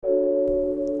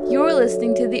You're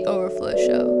listening to The Overflow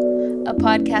Show, a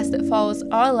podcast that follows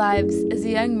our lives as a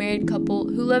young married couple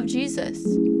who love Jesus.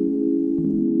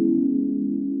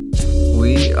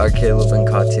 We are Caleb and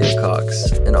Katia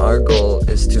Cox, and our goal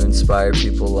is to inspire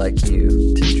people like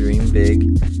you to dream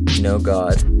big, know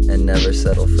God, and never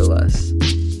settle for less.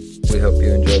 We hope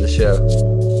you enjoy the show.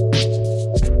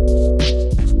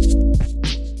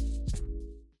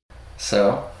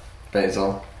 So,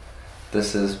 Basil,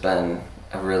 this has been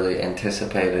a really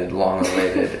anticipated,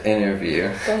 long-awaited interview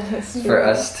for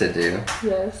us to do.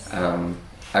 Yes.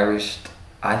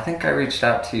 I think I reached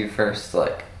out to you first,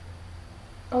 like,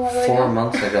 4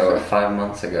 months ago or 5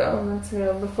 months ago. 4 months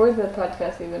ago, before the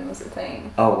podcast even was a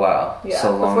thing. Oh, wow. Yeah,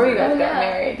 so long before you ago. guys got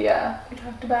married, yeah. We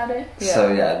talked about it. Yeah.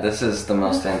 So, yeah, this is the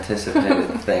most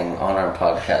anticipated thing on our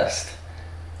podcast.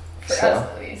 For us,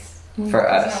 at least. For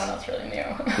us. No one else really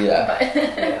knew. Yeah. But.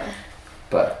 Yeah.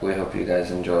 But we hope you guys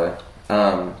enjoy.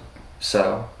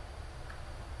 So,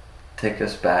 take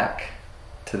us back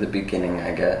to the beginning,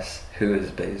 I guess. Who is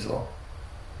Basil?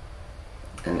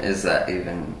 And is that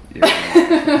even your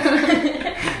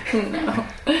No.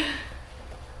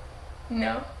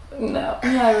 No. No.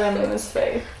 My real name is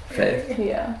Faith. Faith?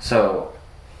 Yeah. So,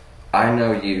 I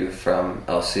know you from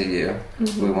LCU.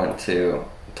 Mm-hmm. We went to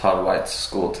Todd White's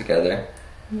school together.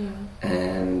 Yeah.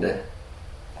 And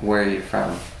where are you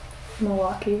from?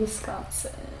 Milwaukee,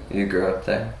 Wisconsin. You grew up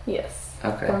there? Yes.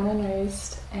 Okay. Born and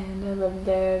raised, and I lived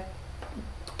there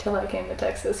till I came to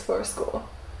Texas for school.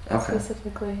 Okay.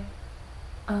 Specifically.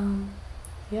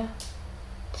 Yeah.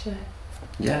 Should I?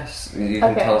 Yes. You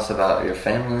can Okay. tell us about your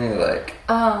family, like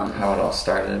how it all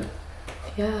started.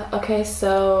 Yeah, okay,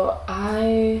 so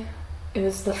it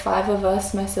was the 5 of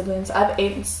us, my siblings. I have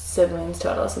 8 siblings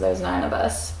total, so there's 9 of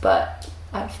us, but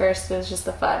at first it was just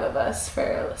the 5 of us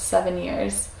for 7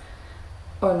 years.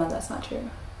 Or no, that's not true.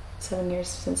 7 years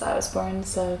since I was born,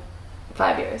 so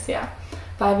 5 years, yeah.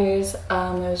 5 years, it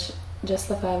was just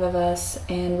the 5 of us,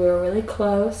 and we were really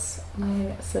close,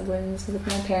 my siblings with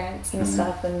my parents and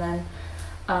stuff, and then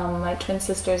my twin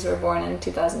sisters were born in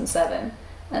 2007,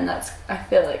 and I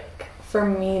feel like, for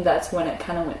me, that's when it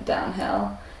kind of went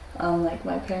downhill. Like,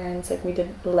 my parents, like, we did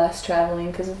less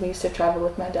traveling, because we used to travel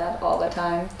with my dad all the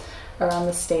time around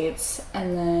the States,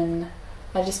 and then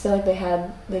I just feel like they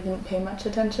didn't pay much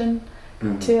attention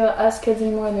to us kids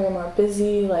anymore. They were more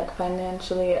busy, like,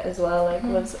 financially as well, like,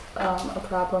 was a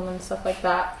problem and stuff like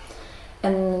that.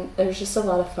 And there was just a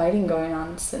lot of fighting going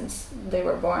on since they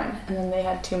were born. And then they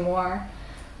had 2 more,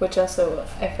 which also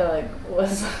I feel like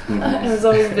was it was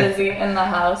always busy in the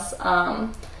house.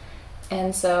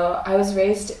 And so I was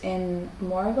raised in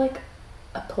more of like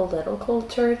a political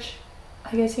church,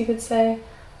 I guess you could say.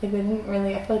 Like, I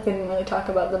feel like they didn't really talk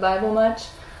about the Bible much,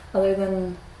 other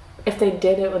than if they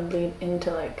did, it would lead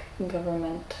into like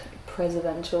government,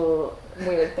 presidential,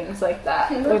 weird things like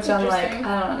that, which I'm like,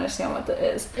 I don't understand what that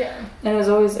is. Yeah. And it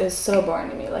was so boring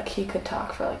to me. Like, he could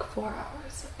talk for like 4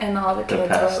 hours, and all the kids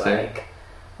were like,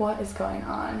 what is going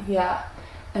on? Yeah.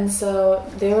 And so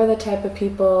they were the type of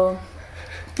people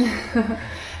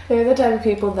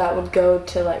that would go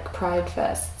to like pride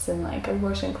fests and like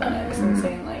abortion clinics and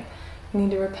saying like, you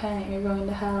need to repent, you're going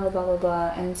to hell, blah blah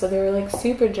blah. And so they were like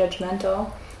super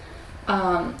judgmental.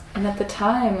 And at the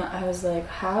time I was like,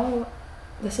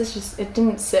 it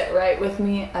didn't sit right with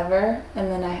me ever.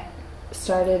 And then I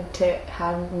started to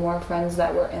have more friends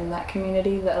that were in that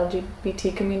community, the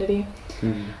LGBT community.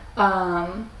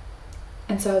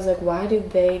 And so I was like, why do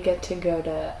they get to go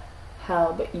to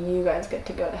hell but you guys get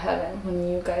to go to heaven when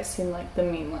you guys seem like the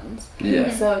mean ones? Yeah.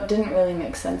 So it didn't really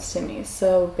make sense to me.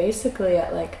 So basically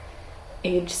at like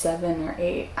age 7 or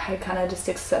 8, I kind of just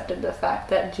accepted the fact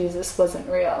that Jesus wasn't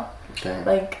real. Okay.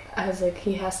 Like, I was like,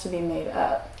 he has to be made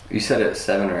up. You said it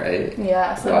 7 or 8?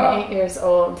 Yeah, so Wow. I'm 8 years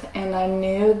old, and I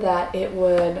knew that it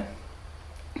would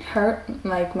hurt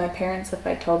like my parents if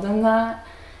I told them that,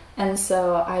 and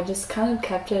so I just kind of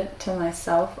kept it to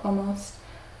myself almost.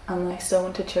 I still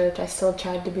went to church. I still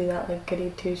tried to be that like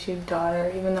goody two-shoes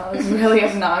daughter, even though it was really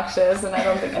obnoxious, and I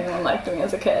don't think anyone liked me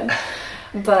as a kid.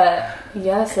 But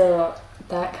yeah, so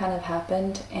that kind of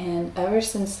happened, and ever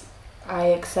since I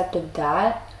accepted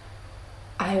that,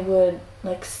 I would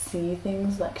like see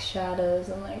things like shadows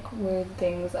and like weird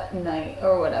things at night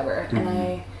or whatever, and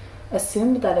I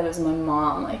assumed that it was my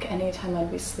mom. Like, anytime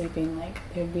I'd be sleeping, like,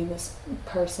 there'd be this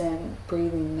person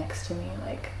breathing next to me,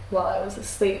 like, while I was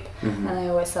asleep, and I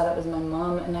always thought it was my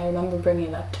mom. And I remember bringing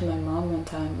it up to my mom one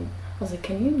time. I was like,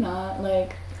 can you not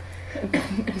like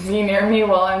be near me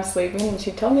while I'm sleeping? And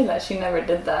she told me that she never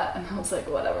did that, and I was like,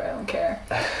 whatever, I don't care.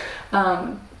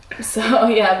 So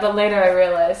yeah, but later I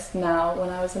realized now when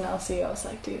I was in LCU, I was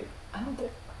like, dude, I don't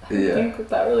think Yeah. think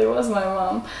that really was my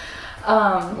mom.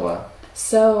 Wow.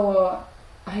 So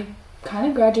I kind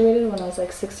of graduated when I was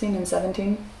like 16 and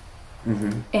 17.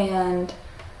 Mm-hmm. And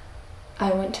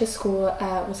I went to school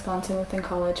at Wisconsin Lutheran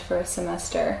College for a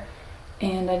semester.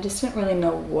 And I just didn't really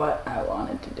know what I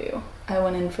wanted to do. I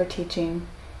went in for teaching,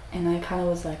 and I kind of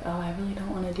was like, oh, I really don't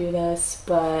want to do this,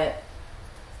 but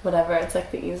whatever, it's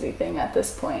like the easy thing at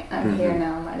this point. I'm here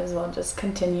now, might as well just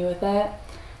continue with it.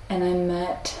 And I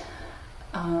met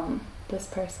this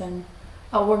person.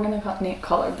 Oh, we're going to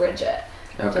call her Bridget.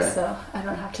 Okay. Just so I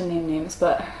don't have to name names,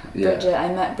 but Bridget,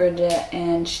 I met Bridget,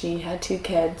 and she had 2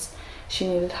 kids she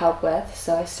needed help with,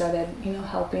 so I started,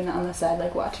 helping on the side,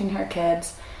 like watching her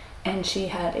kids. And she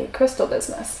had a crystal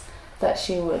business that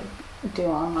she would do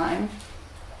online.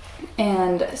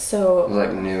 And so...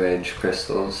 Like New Age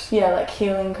crystals? Yeah, like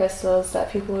healing crystals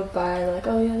that people would buy. Like,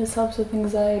 oh yeah, this helps with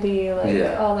anxiety.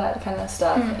 Like, all that kind of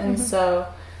stuff. Mm-hmm. And so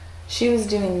she was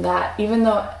doing that. Even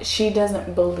though she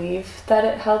doesn't believe that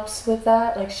it helps with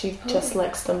that. Like, she just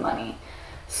likes the money.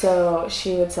 So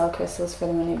she would sell crystals for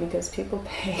the money because people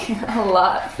pay a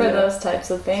lot for those types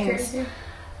of things.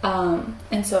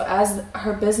 And so as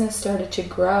her business started to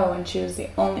grow and she was the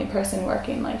only person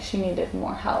working, like, she needed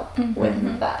more help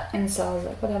with that. And so I was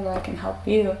like, whatever, I can help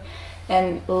you.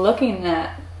 And looking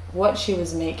at what she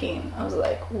was making, I was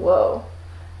like, whoa,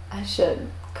 I should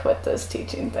quit this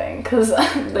teaching thing because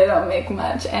they don't make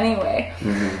much anyway.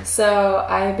 So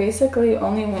I basically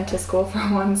only went to school for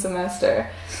 1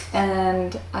 semester,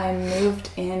 and I moved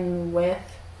in with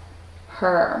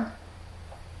her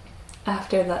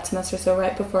after that semester, so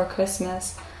right before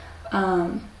Christmas.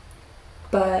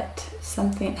 But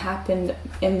something happened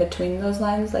in between those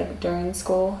lines, like during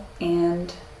school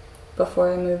and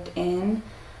before I moved in.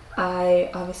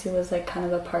 I obviously was like kind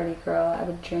of a party girl. I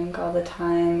would drink all the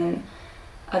time, and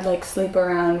I'd like sleep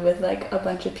around with like a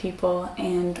bunch of people.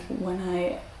 And when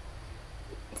I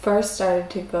first started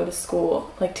to go to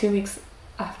school, like 2 weeks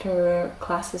after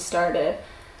classes started,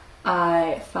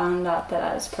 I found out that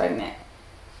I was pregnant.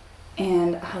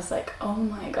 And I was like, oh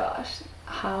my gosh,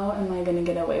 how am I going to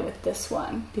get away with this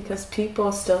one? Because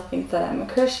people still think that I'm a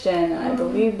Christian, and I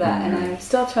believe that, and I'm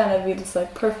still trying to be this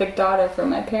like perfect daughter for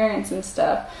my parents and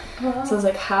stuff. So I was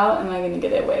like, how am I going to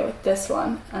get away with this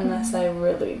one? Unless I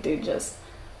really do just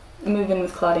move in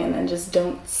with Claudia and then just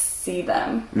don't see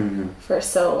them for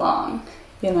so long,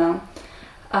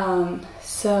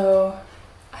 So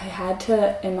I had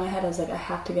to, in my head, I was like, I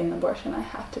have to get an abortion. I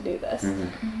have to do this.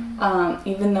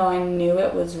 Even though I knew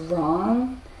it was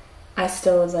wrong, I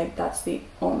still was like, that's the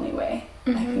only way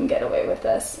I can get away with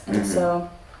this. And so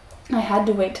I had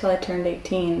to wait till I turned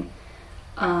 18.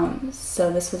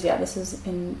 So this was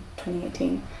in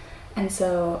 2018. And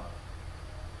so,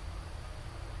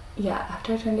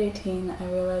 after I turned 18, I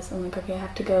realized, I'm like, okay, I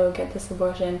have to go get this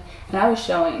abortion. And I was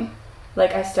showing.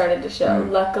 Like, I started to show.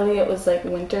 Luckily, it was, like,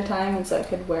 winter time, and so I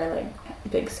could wear, like,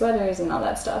 big sweaters and all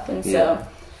that stuff. And so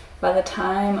by the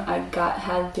time I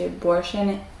had the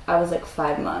abortion, I was, like,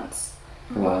 5 months.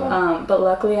 Wow. But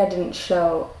luckily, I didn't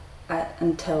show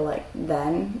until, like,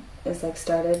 then. It's, like,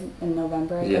 started in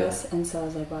November, I guess. And so I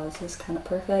was like, wow, this is kind of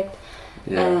perfect.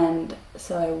 Yeah. And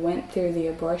so I went through the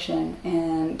abortion,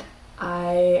 and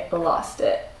I lost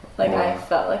it. Like, I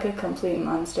felt like a complete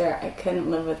monster. I couldn't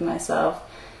live with myself.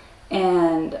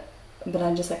 But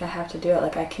I'm just like, I have to do it.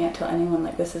 Like, I can't tell anyone,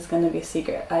 like, this is going to be a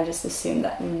secret. I just assumed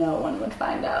that no one would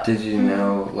find out. Did you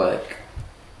know, like,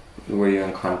 were you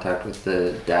in contact with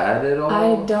the dad at all?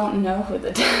 I don't know who the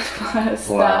dad was.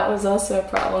 Wow. That was also a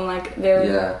problem. Like, there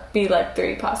would be, like,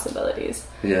 3 possibilities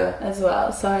as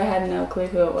well. So I had no clue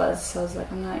who it was. So I was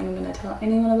like, I'm not even going to tell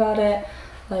anyone about it.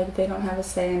 Like, they don't have a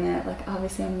say in it. Like,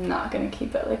 obviously, I'm not going to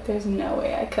keep it. Like, there's no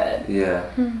way I could. Yeah.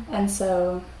 And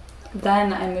so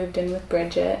then I moved in with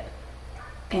Bridget,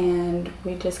 and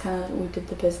we just we did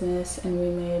the business, and we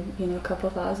made, a couple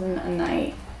 $1,000 a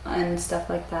night and stuff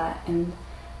like that. And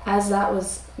as I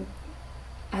was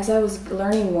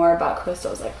learning more about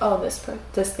crystals, like, oh, this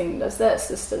thing does this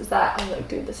does that, I was like,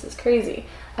 dude, this is crazy.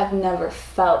 I've never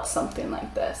felt something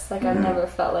like this. Like, I've never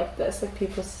felt like this. Like,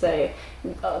 people say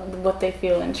what they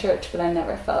feel in church, but I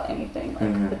never felt anything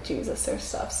like with Jesus or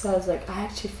stuff. So I was like, I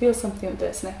actually feel something with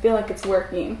this, and I feel like it's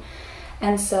working.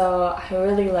 And so I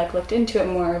really looked into it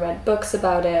more, read books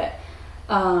about it.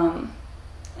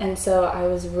 And so I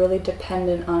was really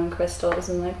dependent on crystals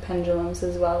and pendulums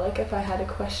as well. Like, if I had a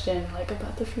question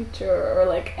about the future or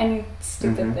any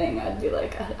stupid thing, I'd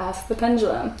ask the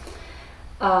pendulum.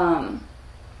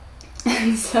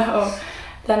 And so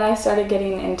then I started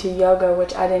getting into yoga,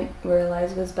 which I didn't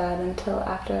realize was bad until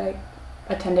after I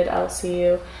attended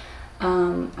LCU.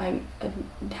 I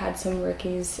had some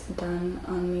Rickeys done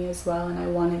on me as well, and I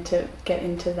wanted to get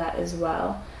into that as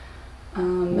well.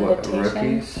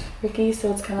 Meditation. Rickeys,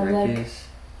 so it's kind of like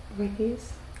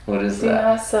Rickeys. What is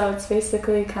that? So it's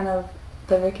basically kind of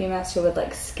the Reiki master would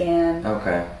like scan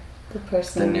the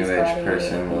person's the new age body.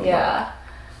 person. Yeah.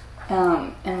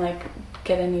 And like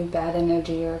get any bad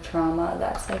energy or trauma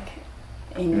that's like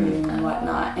in you and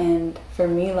whatnot. And for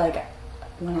me, like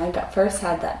when I first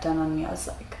had that done on me, I was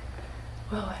like,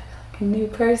 whoa, I feel like a new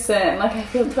person. Like I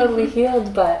feel totally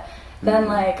healed. But then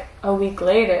like a week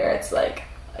later, it's like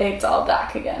it's all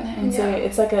back again. And so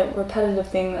it's like a repetitive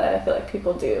thing that I feel like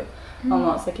people do.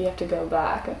 Almost like you have to go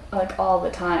back like all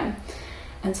the time.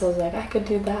 And so I was like, I could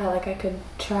do that. Like I could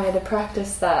try to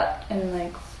practice that and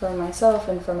like for myself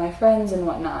and for my friends and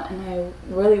whatnot. And I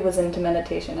really was into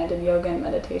meditation. I did yoga and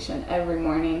meditation every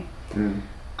morning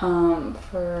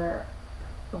for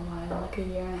a while, like a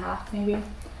year and a half maybe.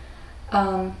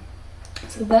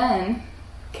 So then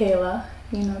Kayla,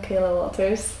 Kayla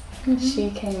Walters,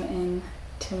 she came in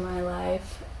to my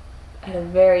life at a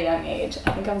very young age.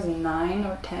 I think I was 9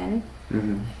 or 10.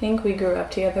 I think we grew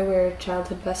up together. We were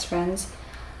childhood best friends.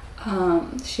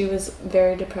 She was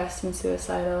very depressed and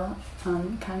suicidal,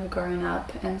 kind of growing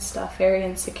up and stuff, very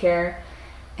insecure.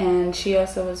 And she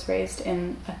also was raised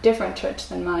in a different church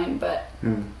than mine, but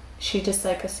she just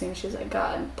like assumed, she's like,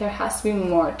 God, there has to be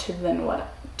more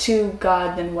to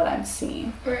God than what I'm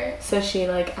seeing. Right. So she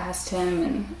like asked him,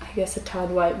 and I guess a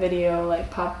Todd White video like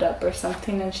popped up or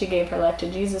something, and she gave her life to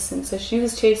Jesus. And so she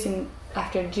was chasing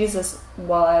after Jesus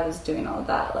while I was doing all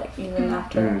that, like even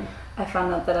after I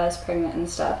found out that I was pregnant and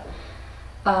stuff.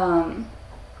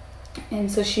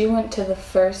 And so she went to the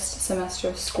first semester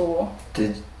of school.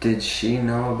 Did she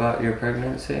know about your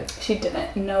pregnancy? She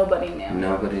didn't. Nobody knew.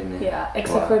 Nobody knew? Yeah,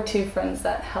 except for 2 friends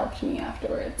that helped me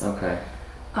afterwards. Okay.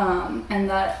 And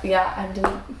that, I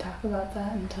didn't talk about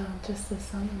that until just this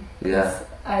summer. Yeah.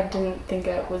 I didn't think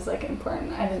it was, like,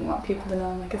 important. I didn't want people to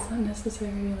know, like, it's not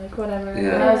necessary, like, whatever.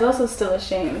 Yeah. And I was also still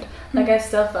ashamed. Like, I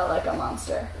still felt like a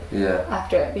monster. Yeah.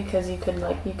 After it, because you can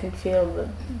feel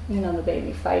the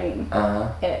baby fighting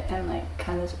it and, like,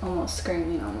 kind of almost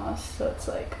screaming almost. So it's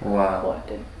like, wow.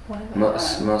 what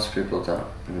Most people don't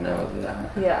know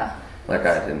that. Yeah. Like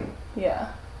I didn't.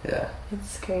 Yeah. Yeah.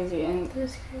 It's crazy. And It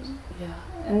is crazy. yeah.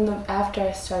 And after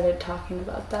I started talking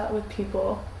about that with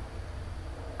people,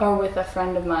 or with a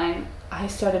friend of mine, I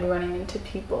started running into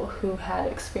people who had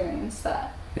experienced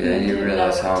that. Yeah, you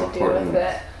realize how important.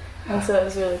 It. And so it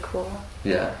was really cool.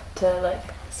 Yeah. To like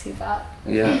see that.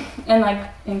 Yeah. And like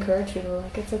encourage people,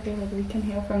 like it's okay, like we can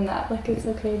heal from that. Like it's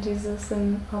okay, Jesus,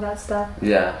 and all that stuff.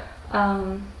 Yeah.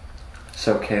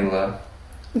 So Kayla,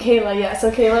 yeah.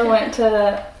 So Kayla went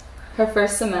to her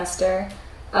first semester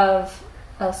of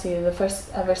LCU, the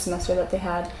first ever semester that they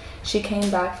had. She came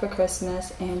back for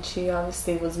Christmas, and she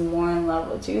obviously was more in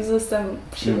love with Jesus than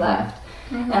she left.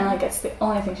 And like it's the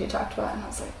only thing she talked about, and I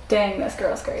was like, dang, this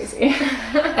girl's crazy.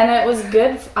 And it was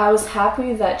good. I was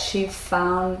happy that she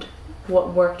found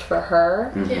what worked for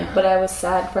her, but I was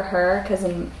sad for her because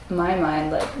in my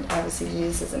mind, like obviously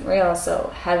Jesus isn't real,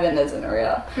 so heaven isn't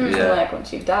real. So like when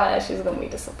she dies, she's gonna be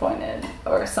disappointed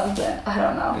or something. I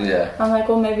don't know. Yeah. I'm like,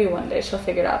 well, maybe one day she'll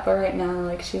figure it out, but right now,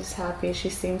 like she's happy, she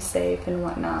seems safe and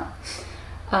whatnot.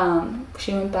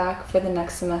 She went back for the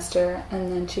next semester,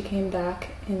 and then she came back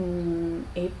in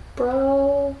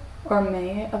April or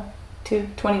May of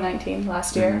 2019,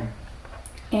 last year,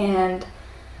 and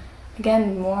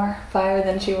again, more on fire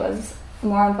than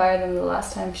the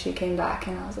last time she came back.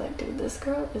 And I was like, dude, this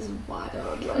girl is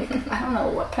wild. Like, I don't know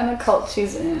what kind of cult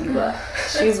she's in, but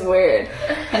she's weird.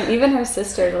 And even her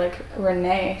sister, like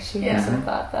Renee, she also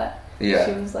thought that she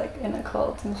was like in a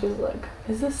cult, and she was like,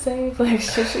 is this safe? Like,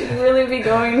 should she really be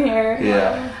going here?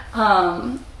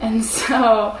 And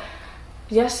so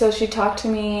so she talked to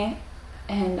me,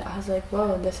 and I was like,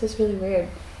 whoa, this is really weird.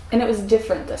 And it was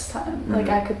different this time. Like,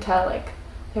 I could tell, like,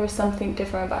 there was something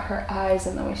different about her eyes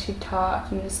and the way she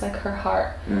talked, and just like her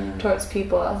heart towards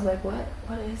people. I was like,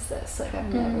 what is this? Like,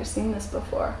 I've never seen this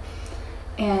before.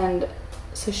 And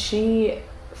so she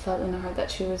felt in her heart that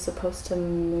she was supposed to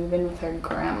move in with her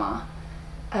grandma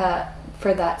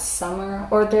for that summer,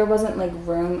 or there wasn't like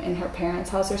room in her parents'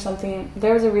 house or something.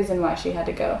 There was a reason why she had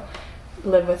to go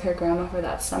live with her grandma for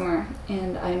that summer,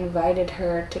 and I invited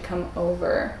her to come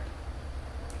over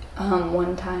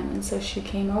one time, and so she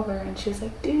came over, and she was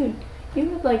like, dude, you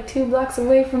live like 2 blocks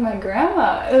away from my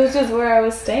grandma. It was just where I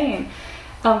was staying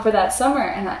for that summer.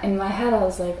 And in my head I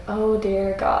was like, oh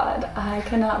dear God, I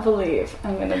cannot believe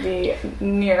I'm gonna be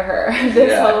near her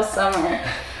this whole summer.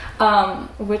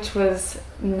 which was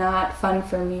not fun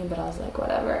for me, but I was like,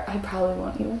 whatever. I probably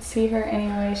won't even see her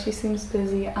anyway. She seems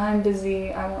busy. I'm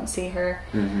busy. I won't see her.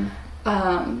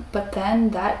 But then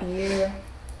that year,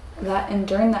 and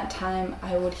during that time,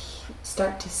 I would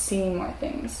start to see more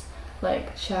things,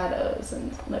 like shadows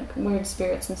and like weird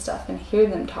spirits and stuff, and hear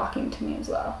them talking to me as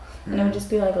well. And it would just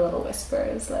be like little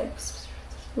whispers, like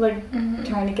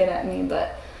trying to get at me,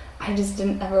 but I just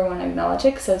didn't ever want to acknowledge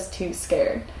it because I was too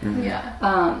scared.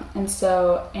 And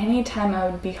so anytime I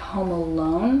would be home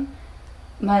alone,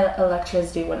 my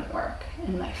electricity wouldn't work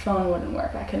and my phone wouldn't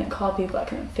work. I couldn't call people. I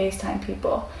couldn't FaceTime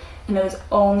people. And it was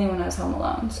only when I was home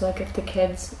alone. So like if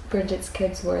Bridget's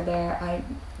kids were there,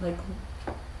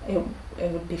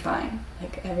 it would be fine.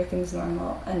 Like everything's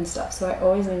normal and stuff. So I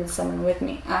always needed someone with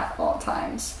me at all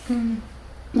times.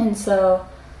 And so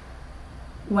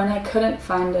when I couldn't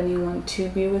find anyone to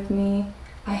be with me,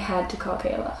 I had to call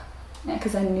Kayla.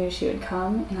 Because I knew she would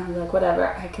come, and I was like, whatever,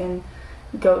 I can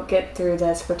go get through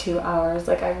this for 2 hours.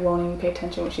 Like, I won't even pay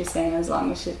attention to what she's saying as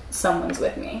long as someone's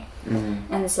with me.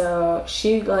 And so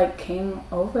she, like, came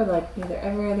over, like, either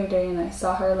every other day, and I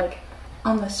saw her, like,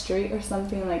 on the street or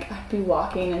something. Like, I'd be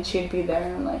walking, and she'd be there,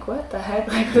 and I'm like, what the heck?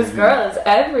 Like, this girl is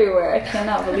everywhere. I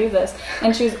cannot believe this.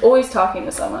 And she was always talking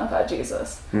to someone about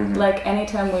Jesus. Like,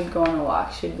 anytime we'd go on a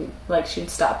walk, she'd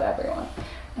stop everyone.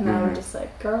 And I was just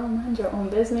like, girl, mind your own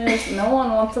business. No one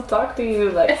wants to talk to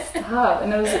you. Like, stop.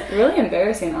 And it was really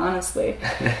embarrassing, honestly.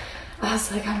 I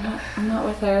was like, I'm not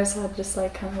with her. So I'd just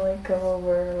like kind of like go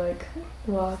over, like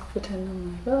walk, pretend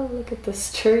I'm like, oh, look at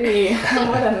this tree.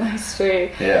 What a nice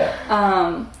tree.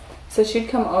 So she'd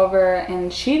come over,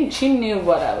 and she knew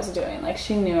what I was doing. Like,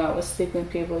 she knew I was sleeping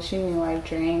with people. She knew I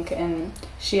drank, and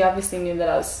she obviously knew that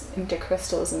I was into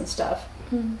crystals and stuff,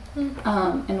 and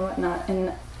whatnot.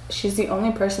 And she's the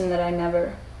only person that I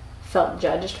never felt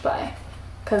judged by.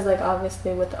 Because, like,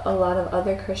 obviously with a lot of my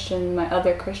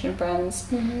other Christian friends,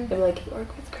 they'd be like, you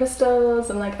work with crystals,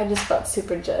 and, like, I just felt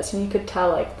super judged. And you could tell,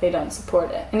 like, they don't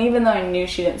support it. And even though I knew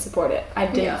she didn't support it, I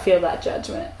didn't feel that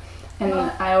judgment. And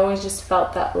I always just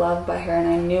felt that love by her, and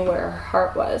I knew where her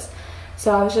heart was.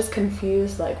 So I was just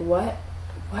confused, like, what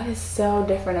is so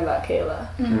different about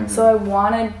Kayla? So I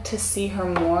wanted to see her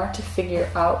more to figure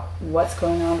out what's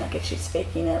going on, like if she's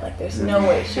faking it, like there's no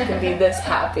way she can be this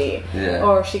happy,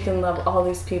 or she can love all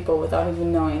these people without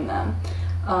even knowing them.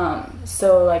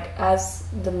 So like as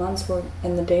the months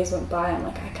and the days went by, I'm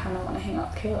like, I kind of want to hang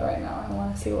out with Kayla right now. I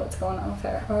want to see what's going on with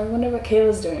her, or I wonder what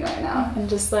Kayla's doing right now, and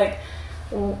just like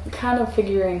kind of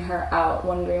figuring her out,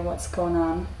 wondering what's going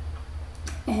on.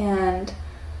 And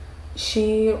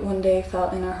she one day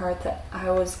felt in her heart that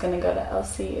I was going to go to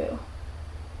LCU.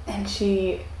 And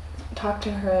she talked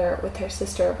to with her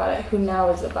sister about it, who now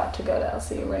is about to go to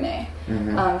LCU, Renee.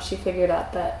 She figured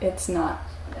out that it's not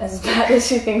as bad as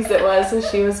she thinks it was, so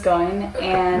she was going.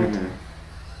 And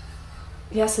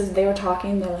so they were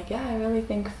talking, they're like, yeah, I really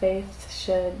think Faith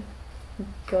should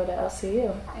go to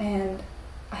LCU. And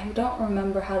I don't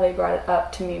remember how they brought it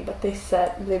up to me, but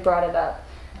they brought it up.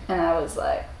 And I was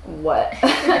like, what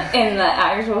in the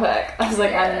actual heck? I was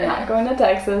like, I'm not going to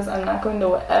Texas. I'm not going to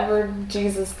whatever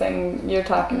Jesus thing you're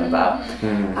talking about.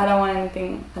 I don't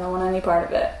want any part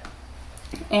of it.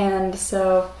 And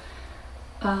so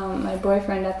my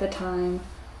boyfriend at the time,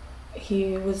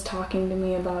 he was talking to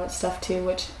me about stuff too,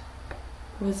 which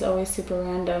was always super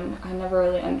random. I never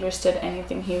really understood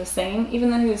anything he was saying,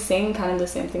 even though he was saying kind of the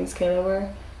same things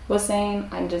Kayla was saying.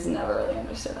 I just never really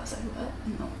understood. I was like, what?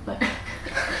 No, but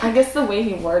I guess the way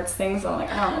he words things, I'm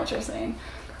like, I don't know what you're saying.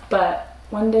 But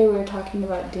one day we were talking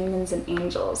about demons and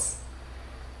angels,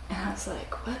 and I was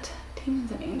like, what?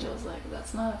 Demons and angels? Like,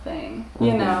 that's not a thing.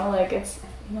 You know, like, it's,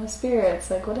 spirits,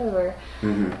 like, whatever.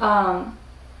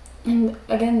 And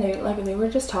again, they were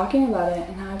just talking about it,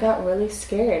 and I got really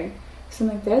scared. So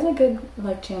I'm like, there's a good,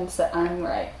 like, chance that I'm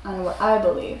right on what I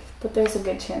believe, but there's a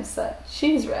good chance that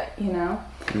she's right,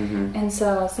 And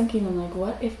so I was thinking, I'm like,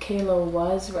 what if Kayla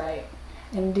was right,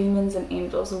 and demons and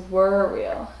angels were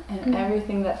real, and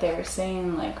everything that they were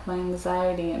saying, like, my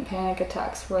anxiety and panic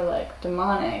attacks were, like,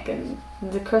 demonic, and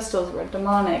the crystals were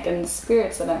demonic, and the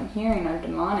spirits that I'm hearing are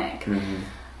demonic.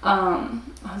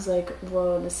 I was like,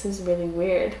 whoa, this is really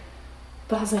weird.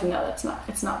 But I was like, no,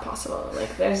 it's not possible.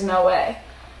 Like, there's no way.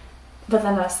 But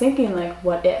then I was thinking, like,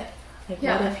 what if? Like,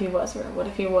 what if he was real? What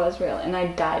if he was real? And I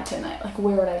died tonight. Like,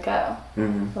 where would I go?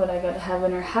 Would I go to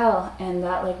heaven or hell? And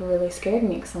that, like, really scared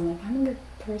me, because I'm like, I'm a good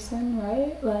person,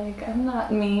 right? Like, I'm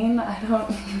not mean. I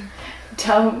don't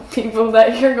tell people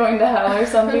that you're going to hell or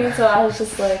something. So I was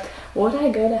just like, would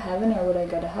I go to heaven or would I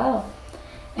go to hell?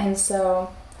 And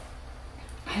so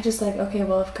I just like, okay,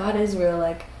 well, if God is real,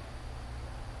 like,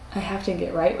 I have to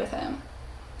get right with him.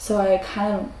 So I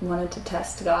kind of wanted to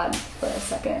test God for a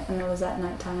second, and it was at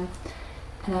nighttime.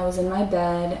 And I was in my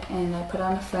bed, and I put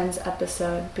on a Friends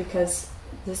episode because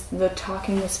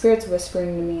the spirits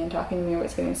whispering to me and talking to me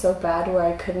was getting so bad where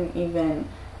I couldn't even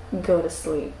go to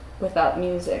sleep without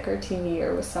music or TV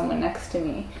or with someone next to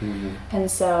me. Mm-hmm.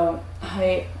 And so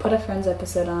I put a Friends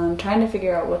episode on, trying to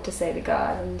figure out what to say to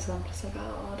God. And so I'm just like,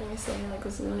 oh, what do I say? Like,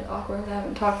 this is really awkward. I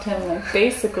haven't talked to him like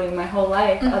basically my whole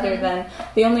life, other than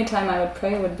the only time I would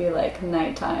pray would be like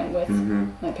nighttime with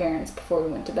my parents before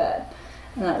we went to bed,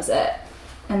 and that was it.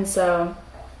 And so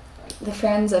the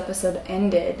Friends episode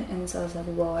ended, and so I was like,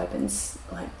 whoa, I've been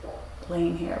like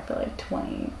laying here for like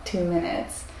 22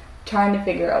 minutes trying to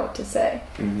figure out what to say.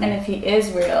 And if he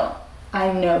is real,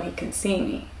 I know he can see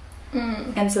me.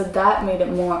 And so that made it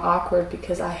more awkward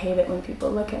because I hate it when people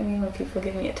look at me, when people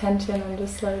give me attention. I'm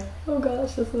just like, oh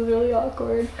gosh, this is really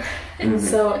awkward. And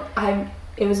so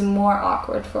it was more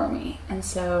awkward for me. And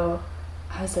so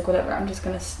I was like, whatever, I'm just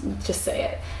gonna just say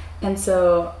it. And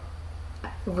so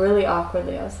really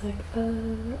awkwardly I was like,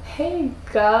 hey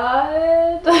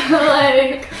God,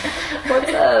 like,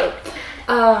 what's up?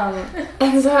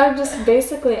 And so I just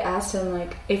basically asked him,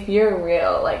 like, if you're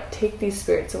real, like, take these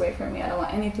spirits away from me. I don't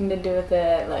want anything to do with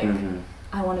it. Like,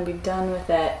 I want to be done with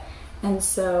it. And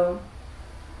so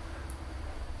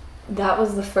that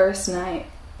was the first night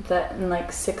that in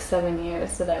like 6-7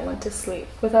 years that I went to sleep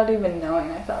without even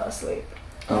knowing I fell asleep.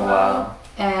 Oh wow.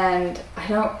 And I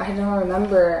don't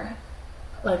remember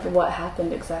like what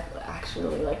happened exactly,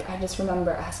 actually. Like, I just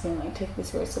remember asking, like, take these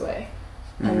spirits away.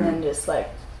 And then just like,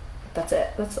 that's it.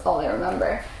 That's all I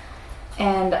remember.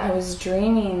 And I was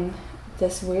dreaming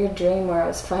this weird dream where I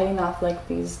was fighting off like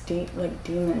these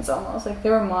demons almost. Like, they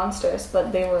were monsters,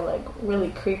 but they were like really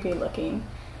creepy looking.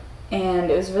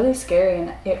 And it was really scary,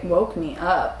 and it woke me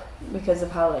up because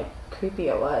of how like creepy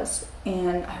it was.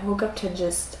 And I woke up to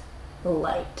just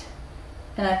light.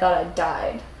 And I thought I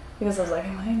died. Because I was like,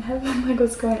 am I in heaven? Like,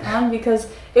 what's going on? Because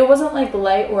it wasn't like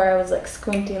light where I was like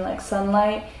squinting like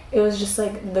sunlight. It was just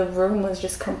like the room was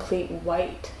just complete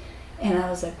white. And I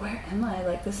was like, where am I?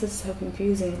 Like, this is so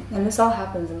confusing. And this all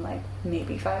happens in like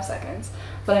maybe 5 seconds.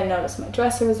 But I noticed my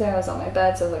dresser was there. I was on my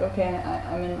bed. So I was like, okay,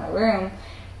 I'm in my room.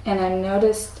 And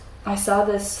I saw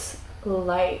this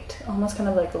light, almost kind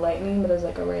of like lightning, but it was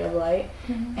like a ray of light.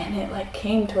 And it like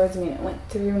came towards me and it went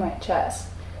through my chest.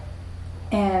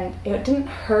 And it didn't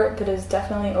hurt, but it was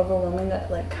definitely overwhelming that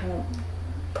like kind of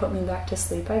put me back to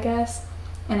sleep, I guess.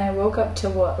 And I woke up to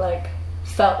what like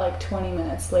felt like 20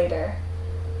 minutes later.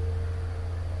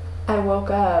 I woke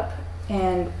up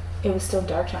and it was still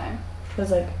dark time. It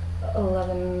was like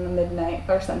 11 midnight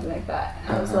or something like that.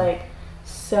 And I was like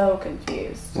so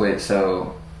confused. Wait,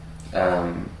 so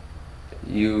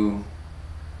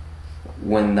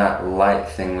when that light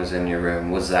thing was in your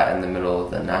room, was that in the middle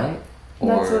of the night?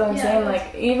 That's what I'm saying.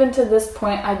 Like, even to this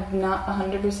point, I'm not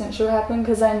 100% sure what happened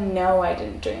because I know I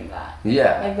didn't dream that.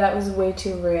 Yeah. Like, that was way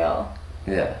too real.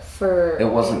 Yeah. For it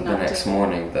wasn't the next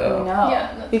morning, though. No.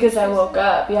 Yeah, because I woke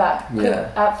up,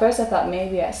 Yeah. At first, I thought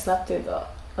maybe I slept through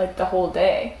the whole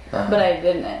day. But I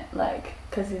didn't. Like,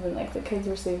 because even, like, the kids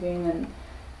were sleeping and...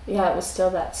 Yeah, it was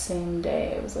still that same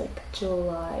day. It was, like,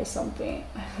 July something.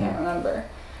 I can't remember.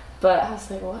 But I was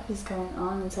like, what is going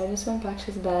on? And so I just went back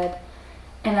to bed.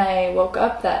 And I woke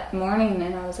up that morning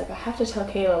and I was like, I have to tell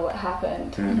Kayla what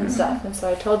happened and stuff. And so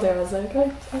I told her, I was like,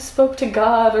 I spoke to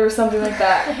God or something like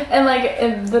that. And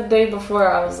like the day before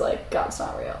I was like, God's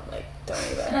not real. Like, don't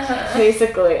even.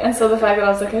 Basically. And so the fact that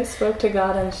I was like, I spoke to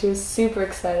God, and she was super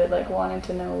excited, like wanting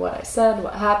to know what I said,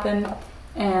 what happened.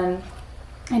 And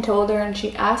I told her, and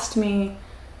she asked me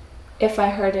if I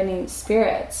heard any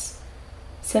spirits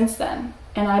since then.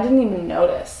 And I didn't even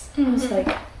notice. I was like,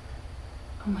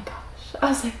 oh my God. I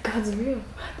was like, God's real.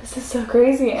 This is so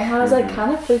crazy. And I was like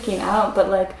kind of freaking out, but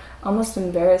like almost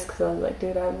embarrassed because I was like,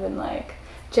 dude, I've been like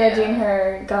judging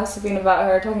her, gossiping about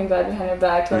her, talking bad behind her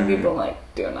back, telling people like,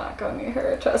 do not go near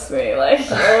her, trust me, like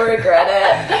you'll regret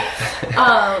it.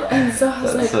 And so I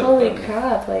was like, holy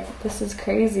crap, like this is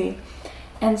crazy.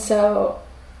 And so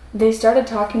they started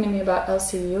talking to me about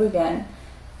LCU again,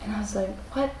 and I was like,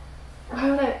 what? Why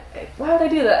would I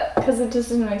do that? Because it just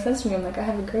didn't make sense to me. I'm like, I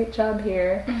have a great job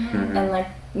here, and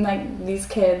like these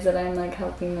kids that I'm like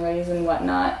helping raise and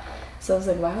whatnot. So I was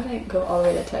like, why would I go all the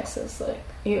way to Texas? Like,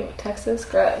 ew, Texas,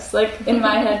 gross. Like in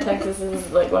my head, Texas is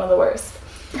like one of the worst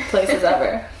places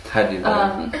ever. Had you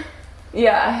been?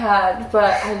 Yeah, I had,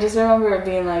 but I just remember it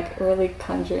being like really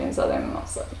country and southern, and I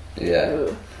was like, yeah,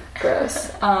 ooh, gross.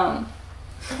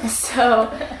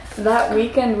 So that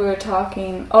weekend we were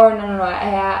talking. Oh no!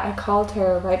 I called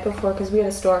her right before because we had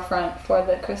a storefront for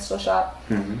the crystal shop.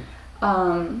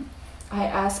 Mm-hmm. I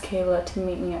asked Kayla to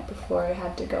meet me up before I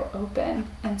had to go open,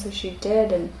 and so she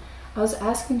did. And I was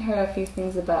asking her a few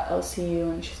things about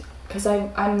LCU, and she's because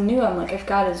I knew, I'm like, if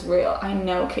God is real, I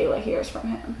know Kayla hears from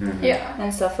him. Mm-hmm. Yeah.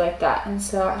 And stuff like that. And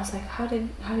so I was like, how did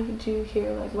you hear,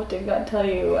 like, what did God tell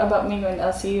you about me going to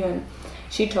LCU? And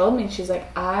she told me, she's like,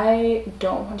 I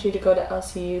don't want you to go to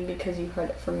LCU because you heard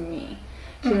it from me.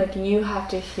 She's like, you have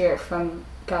to hear it from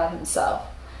God himself.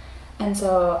 And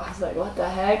so I was like, what the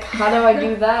heck? How do I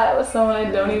do that with someone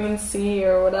I don't even see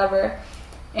or whatever?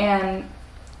 And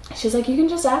she's like, you can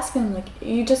just ask him. Like,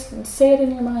 you just say it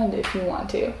in your mind if you want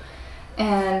to.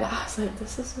 And I was like,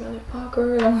 this is really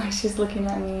awkward. I'm like, she's looking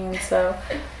at me. And so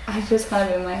I just kind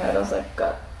of in my head, I was like,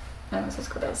 God, I must just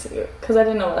go to LCU. Because I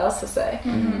didn't know what else to say.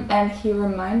 Mm-hmm. And he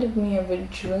reminded me of a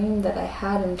dream that I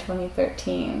had in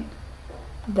 2013.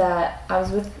 That I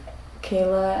was with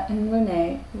Kayla and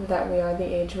Renee, that we are the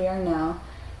age we are now.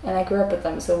 And I grew up with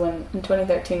them. So when in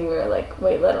 2013, we were like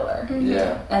way littler. Mm-hmm.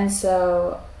 Yeah. And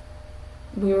so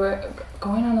we were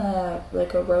going on a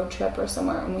road trip or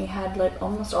somewhere, and we had like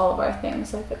almost all of our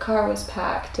things. Like the car was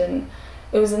packed, and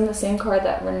it was in the same car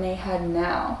that Renee had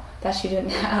now that she didn't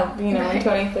have, in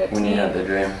 2013. When you had the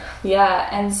dream. Yeah,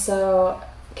 and so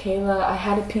Kayla, I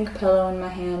had a pink pillow in my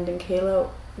hand, and Kayla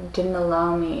didn't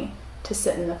allow me to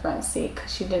sit in the front seat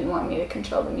because she didn't want me to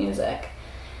control the music.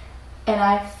 And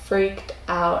I freaked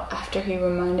out after he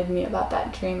reminded me about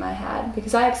that dream I had,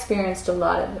 because I experienced a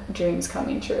lot of dreams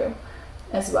coming true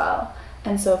as well.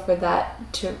 And so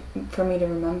for me to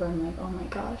remember, I'm like, oh my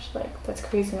gosh, like, that's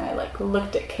crazy. And I like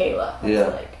looked at Kayla. I was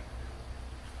like,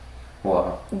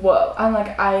 whoa. I'm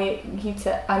like, he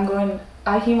said,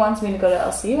 he wants me to go to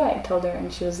LCU. I told her,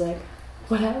 and she was like,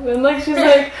 what happened? Like, she's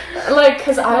like,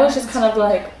 because I was just kind of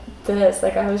like this,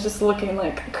 like, I was just looking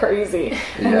like crazy.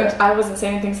 And I wasn't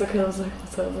saying anything, so Kayla was like,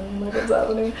 what's happening? Like, what's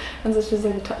happening? And so she's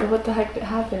like, what the heck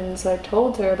happened? And so I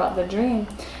told her about the dream.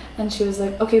 And she was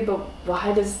like, okay, but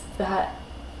why did that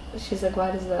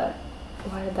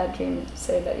dream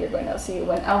say that you're going to LCU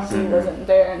when LCU wasn't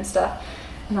there and stuff?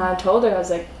 And I told her, I was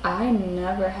like, I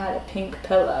never had a pink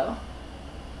pillow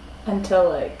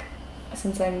until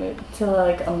since I moved, till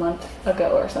like a month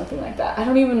ago or something like that. I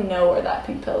don't even know where that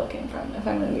pink pillow came from, if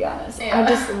I'm going to be honest. Yeah. I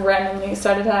just randomly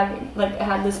started having, I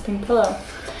had this pink pillow.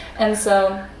 And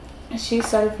so she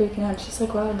started freaking out. She's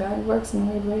like, wow, God works in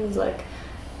weird ways. Like,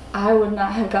 I would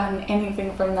not have gotten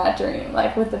anything from that dream,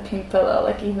 like with the pink pillow,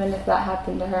 like even if that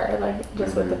happened to her, like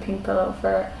just with the pink pillow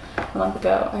for a month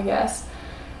ago, I guess.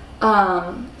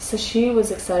 So she was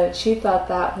excited. She thought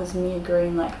that was me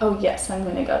agreeing, like, oh yes, I'm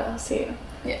going to go to LCU.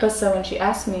 Yeah. But so when she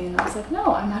asked me, and I was like,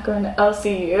 no, I'm not going to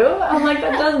LCU. I'm like,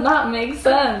 that does not make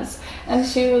sense. And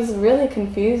she was really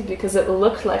confused because it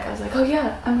looked like I was like, oh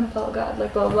yeah, I'm going to follow God,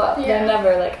 like blah, blah, blah. Yeah. But I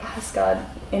never asked God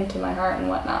into my heart and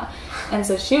whatnot. And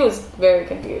so she was very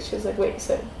confused. She was like, wait,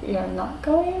 so you're not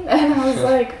going? And I was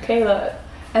like, Kayla.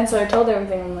 And so I told her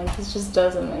everything. I'm like, this just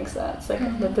doesn't make sense.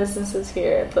 Like, the business is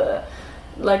here.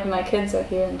 My kids are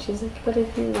here. And she's like, but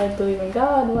if you, believe in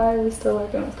God, why are we still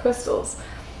working with crystals?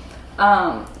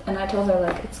 And I told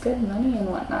her, it's good money and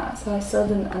whatnot. So I still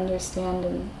didn't understand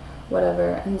and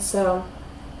whatever. And so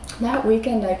that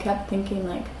weekend I kept thinking,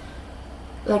 I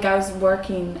was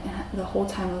working, and the whole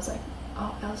time I was like,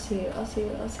 oh, LCU.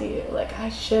 I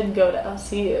should go to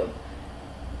LCU.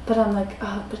 But I'm like,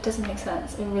 oh, but it doesn't make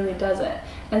sense. It really doesn't.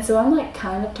 And so I'm,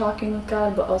 kind of talking with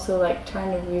God, but also,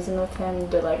 trying to reason with him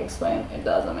to, explain it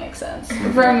doesn't make sense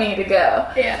for me to go.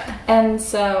 Yeah. And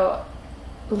so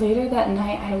later that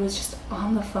night, I was just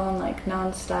on the phone,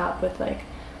 nonstop with,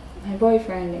 my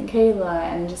boyfriend and Kayla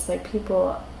and just,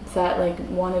 people that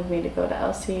wanted me to go to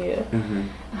LCU. And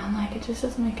I'm like, it just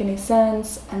doesn't make any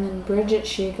sense. And then Bridget,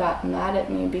 she got mad at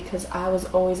me because I was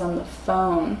always on the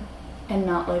phone and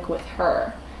not with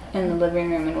her in the living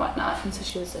room and whatnot. And so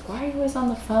she was like, why are you always on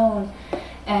the phone?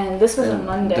 And this was a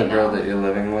Monday. The girl that you're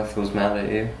living with was mad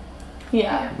at you?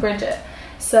 Yeah, Bridget.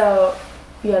 So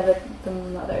yeah, the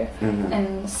mother.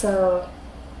 And so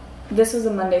this was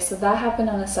a Monday, so that happened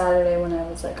on a Saturday when I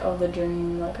was the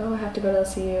dream, I have to go to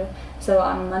LCU. So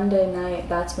on Monday night,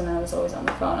 that's when I was always on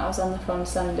the phone. I was on the phone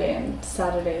Sunday and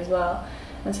Saturday as well.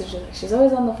 And so she's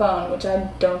always on the phone, which I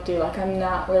don't do. I'm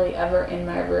not really ever in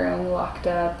my room locked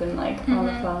up and on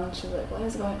the phone. She's like, what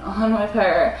is going on with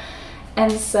her?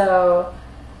 And so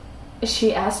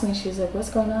she asked me, she was like,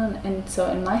 what's going on? And so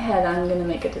in my head, I'm going to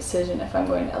make a decision if I'm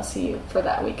going to LCU for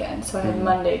that weekend. So I had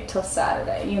Monday till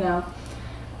Saturday,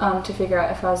 to figure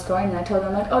out if I was going. And I told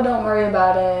them, oh, don't worry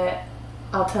about it.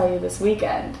 I'll tell you this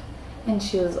weekend. And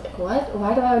she was like, what?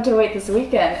 Why do I have to wait this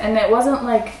weekend? And it wasn't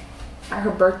like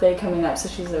her birthday coming up, so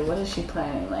she's like, what is she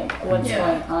planning? Like, what's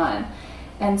going on?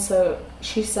 And so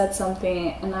she said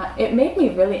something, and it made me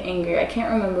really angry. I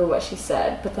can't remember what she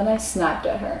said, but then I snapped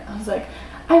at her. I was like,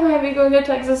 I might be going to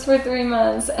Texas for 3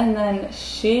 months. And then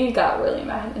she got really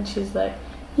mad, and she's like,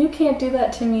 you can't do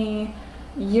that to me.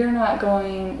 You're not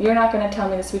going to tell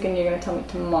me this weekend, you're going to tell me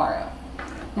tomorrow.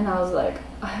 And I was like,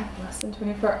 I have less than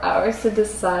 24 hours to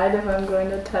decide if I'm going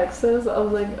to Texas. I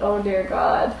was like, oh dear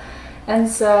God. And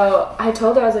so I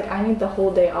told her, I was like, I need the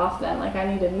whole day off then. Like,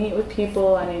 I need to meet with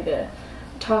people, I need to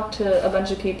talk to a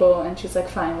bunch of people. And she's like,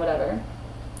 fine, whatever.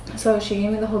 So she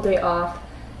gave me the whole day off,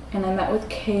 and I met with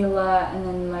Kayla and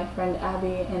then my friend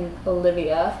Abby and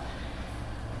Olivia.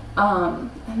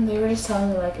 And they were just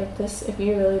telling me, like, if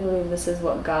you really believe this is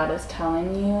what God is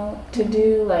telling you to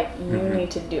do, like, you need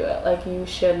to do it. Like, you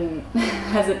shouldn't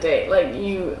hesitate.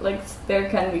 Like, there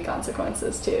can be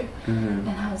consequences too. And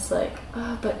I was like,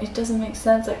 oh, but it doesn't make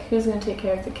sense. Like, who's going to take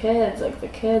care of the kids?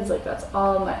 Like, that's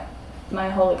all my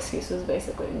whole excuse was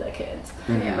basically the kids.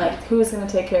 Like, who's going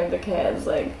to take care of the kids?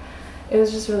 Like, it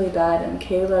was just really bad. And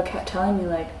Kayla kept telling me,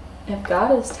 like, if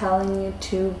God is telling you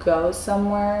to go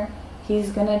somewhere,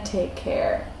 He's gonna take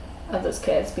care of those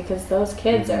kids, because those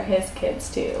kids are His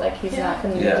kids too. Like, He's not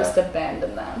gonna just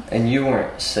abandon them. And you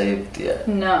weren't saved yet.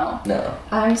 No.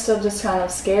 I'm still just kind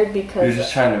of scared because you're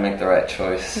just trying to make the right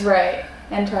choice, right?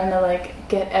 And trying to, like,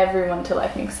 get everyone to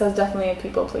like me, because I was definitely a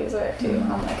people pleaser too.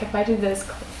 I'm like, if I do this,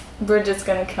 Bridget's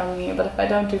gonna kill me, but if I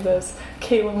don't do this,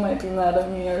 Kayla might be mad at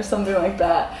me or something like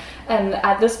that. And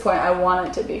at this point, I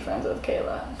wanted to be friends with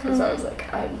Kayla, because I was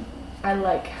like, I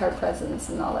like her presence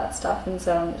and all that stuff, and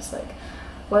so I'm just like,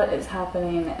 what is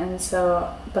happening? And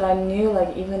so, but I knew,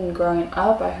 like, even growing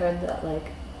up, I heard that, like,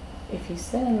 if you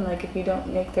sin, like, if you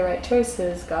don't make the right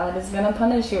choices, God is gonna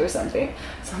punish you or something.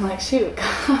 So I'm like, shoot,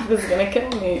 God is gonna kill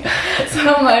me.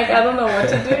 So I'm like, I don't know what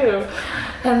to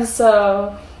do. And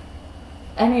so,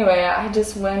 anyway, I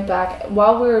just went back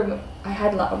while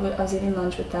I was eating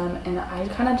lunch with them, and I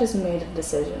kind of just made a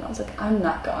decision. I was like, I'm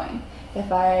not going. If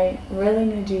I really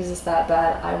need Jesus that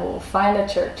bad, I will find a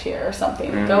church here or something,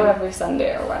 go every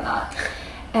Sunday or whatnot.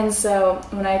 And so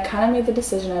when I kind of made the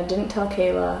decision, I didn't tell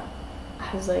Kayla.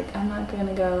 I was like, I'm not going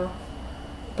to go.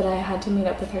 But I had to meet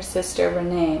up with her sister,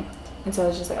 Renee. And so I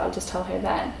was just like, I'll just tell her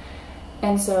then.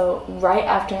 And so right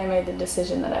after I made the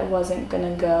decision that I wasn't going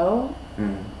to go,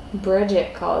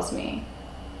 Bridget calls me.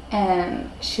 And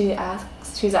she's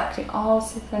acting all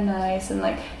super nice, and,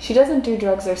 like, she doesn't do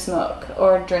drugs or smoke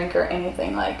or drink or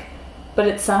anything, like, but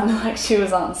it sounded like she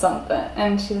was on something.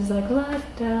 And she was like,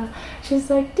 Lada. She's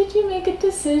like, did you make a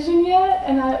decision yet?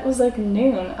 And I was like,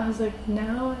 noon. I was like,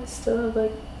 no, I still have,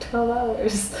 like, 12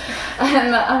 hours.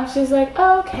 And she's like,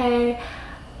 oh, okay.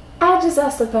 I just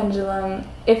asked the pendulum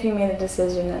if you made a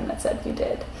decision, and it said you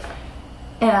did.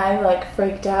 And I, like,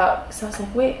 freaked out, because I was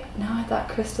like, wait, no, I thought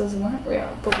crystals weren't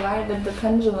real, but why did the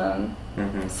pendulum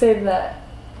say that?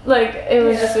 Like, it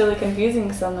was just really confusing,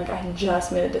 because I'm like, I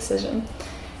just made a decision.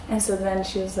 And so then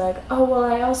she was like, oh, well,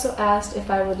 I also asked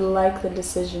if I would like the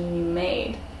decision you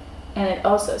made, and it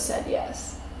also said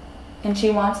yes. And she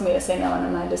wants me to say no,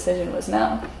 and my decision was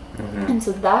no. And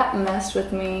so that messed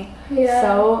with me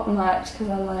so much, because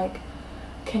I'm like,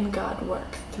 can God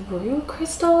work through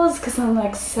crystals? Because I'm,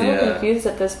 like, so confused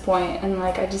at this point, and,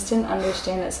 like, I just didn't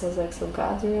understand it. So I was like, so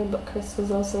God's real, but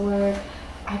crystals also work.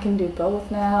 I can do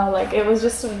both now. Like, it was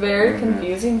just very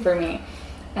confusing for me.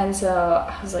 And so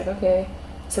I was like, okay,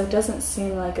 so it doesn't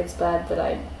seem like it's bad that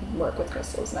I work with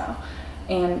crystals now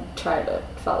and try to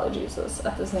follow Jesus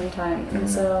at the same time. And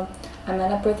so I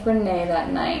met up with Renee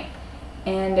that night,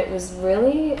 and it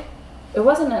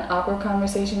wasn't an awkward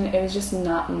conversation, it was just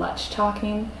not much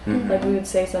talking. Like, we would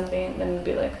say something, then we'd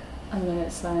be like a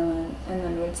minute silent, and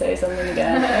then we'd say something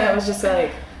again, and it was just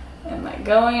like, am I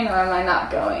going or am I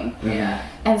not going?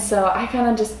 And so I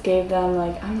kind of just gave them,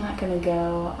 like, I'm not gonna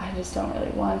go, I just don't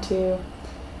really want to.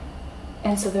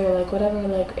 And so they were like, whatever,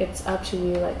 like, it's up to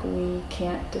you, like, we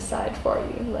can't decide for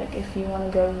you. Like, if you want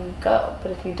to go, you go,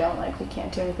 but if you don't, like, we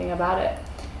can't do anything about it.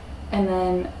 And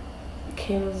then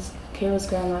Kayla's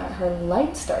grandma, her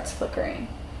light starts flickering,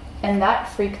 and that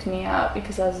freaked me out,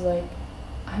 because I was like,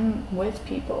 I'm with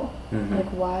people. Like,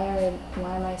 why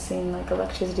am I seeing, like,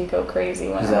 electricity go crazy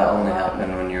when that only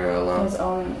happened when you were alone? It was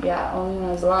only when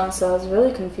I was alone. So I was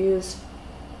really confused,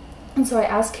 and so I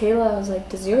asked Kayla, I was like,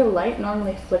 does your light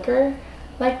normally flicker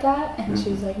like that? And she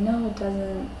was like, no, it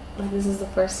doesn't. Like, this is the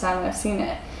first time I've seen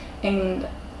it. And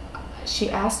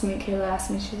Kayla asked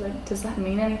me, she's like, does that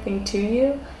mean anything to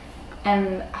you?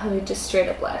 And I just straight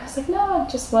up lied. I was like, no, I'm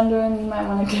just wondering, you might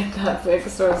want to get that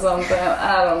fixed or something.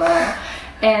 I don't know.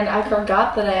 And I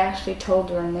forgot that I actually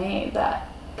told Renee that,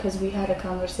 because we had a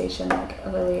conversation like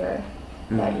earlier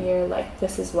that year, like,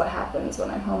 this is what happens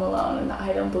when I'm home alone and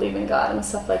I don't believe in God and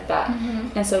stuff like that.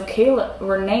 And so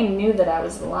Renee knew that I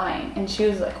was lying, and she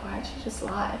was like, why'd you just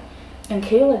lie? And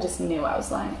Kayla just knew I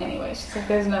was lying anyway. She's like,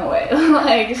 there's no way.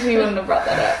 Like, she wouldn't have brought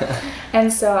that up.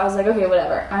 And so I was like, okay,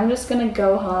 whatever. I'm just going to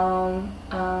go home.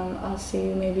 I'll see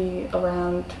you maybe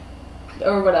around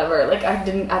or whatever. Like,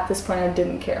 at this point, I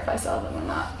didn't care if I saw them or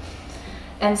not.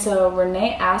 And so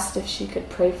Renee asked if she could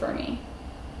pray for me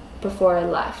before I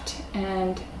left.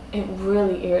 And it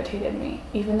really irritated me.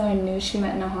 Even though I knew she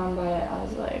meant no harm by it, I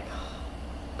was like, oh,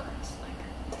 gross.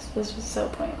 Like, this was just so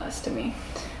pointless to me.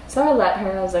 So I let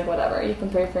her. I was like, whatever, you can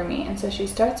pray for me. And so she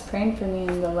starts praying for me,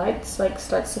 and the lights like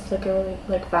starts to flicker really,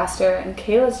 like, faster, and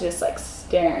Kayla's just like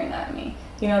staring at me.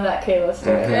 You know that Kayla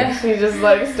stare? Okay. She just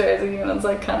like stares at you, and it's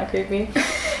like kind of creepy.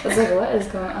 It's like, what is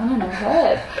going on in her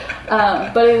head?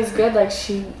 But it was good. Like,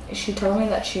 she told me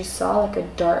that she saw like a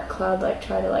dark cloud like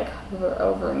try to like hover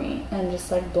over me and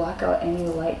just like block out any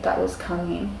light that was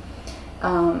coming.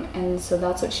 And so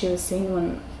that's what she was seeing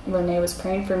when Renee was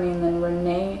praying for me. And then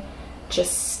Renee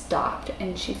just stopped,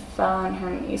 and she fell on her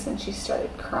knees and she started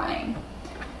crying.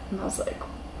 And I was like,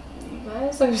 you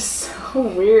guys are so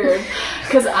weird,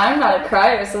 because I'm not a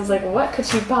crier. So I was like, what could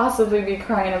she possibly be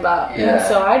crying about? Yeah. And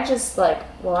so I just like,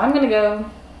 well, I'm gonna go,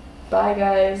 bye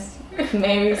guys,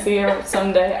 maybe see her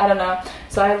someday, I don't know.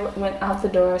 So I went out the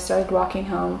door, started walking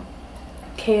home.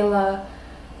 Kayla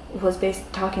was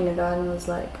talking to God and was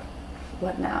like,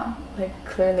 what now? Like,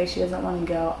 clearly she doesn't want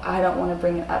to go. I don't want to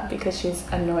bring it up because she's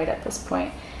annoyed at this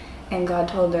point. And God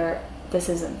told her, this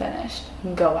isn't finished.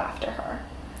 Go after her.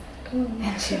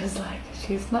 And she was like,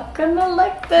 she's not gonna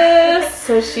like this.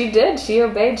 So she did. She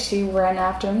obeyed. She ran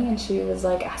after me, and she was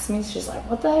like, asked me, she's like,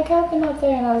 what the heck happened up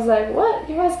there? And I was like, what?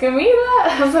 You asking me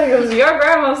that? I was like, it was your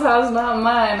grandma's house, not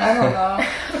mine. I don't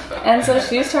know. And so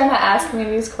she's trying to ask me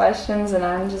these questions, and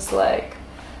I'm just like,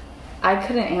 I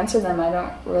couldn't answer them. I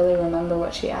don't really remember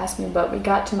what she asked me, but we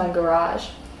got to my garage,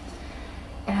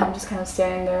 and I'm just kind of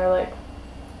standing there like,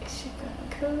 is she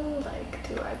gonna go? Like,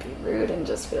 do I be rude and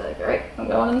just be like, all right, I'm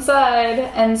going inside?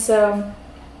 And so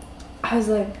I was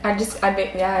like, I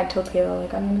told Kayla,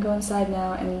 like, I'm gonna go inside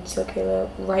now. And so Kayla,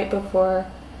 right before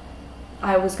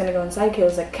I was gonna go inside, Kayla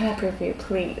was like, can I pray for you,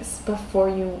 please? Before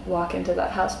you walk into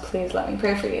that house, please let me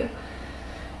pray for you.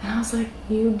 And I was like,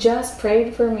 you just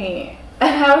prayed for me.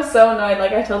 And I was so annoyed.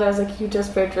 Like, I told her, I was like, you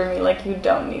just prayed for me. Like, you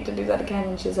don't need to do that again.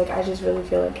 And she was like, I just really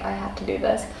feel like I have to do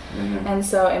this. And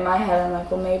so in my head, I'm like,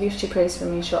 well, maybe if she prays for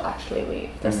me, she'll actually leave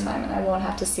this time, and I won't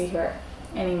have to see her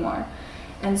anymore.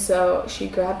 And so she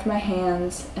grabbed my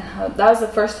hands, and that was the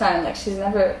first time. Like,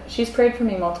 she's prayed for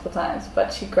me multiple times,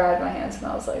 but she grabbed my hands, and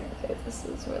I was like, okay, this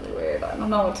is really weird. I don't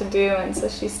know what to do. And so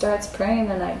she starts praying,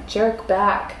 and I jerk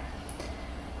back.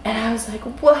 And I was like,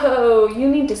 whoa, you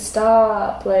need to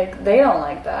stop. Like, they don't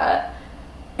like that.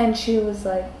 And she was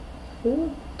like,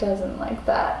 who doesn't like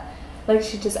that? Like,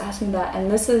 she just asked me that. And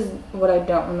this is what I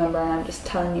don't remember, and I'm just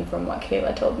telling you from what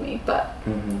Kayla told me. But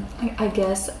I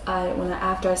guess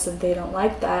after I said they don't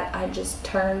like that, I just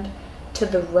turned to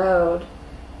the road,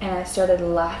 and I started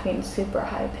laughing super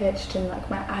high-pitched, and, like,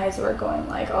 my eyes were going,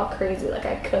 like, all crazy. Like,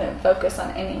 I couldn't focus on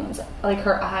anyone's, like,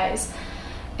 her eyes.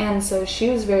 And so she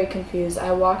was very confused.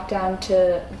 I walked down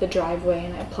to the driveway,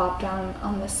 and I plopped down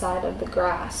on the side of the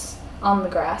grass,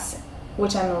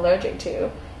 which I'm allergic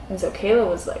to. And so Kayla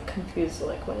was like confused,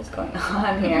 like, what is going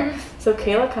on here? So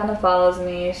Kayla kind of follows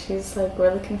me. She's like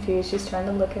really confused. She's trying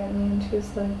to look at me, and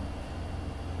she's like,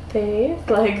 babe,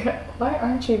 like, why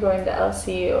aren't you going to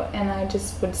LCU? And I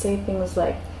just would say things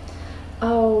like,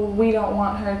 oh, we don't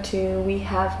want her to. We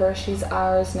have her. She's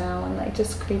ours now. And like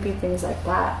just creepy things like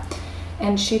that.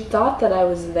 And she thought that I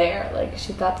was there. Like,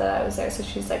 she thought that I was there. So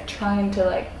she's, like, trying to,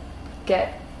 like,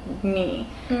 get me.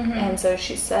 And so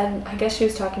she said, I guess she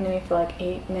was talking to me for, like,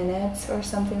 8 minutes or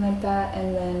something like that.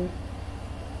 And then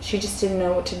she just didn't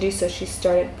know what to do. So she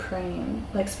started praying,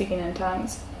 like, speaking in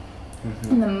tongues.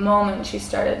 And the moment she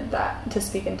started that to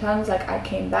speak in tongues, like, I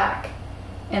came back.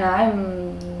 And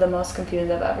I'm the most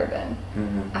confused I've ever been.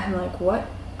 I'm like, what?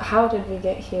 How did we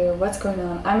get here? What's going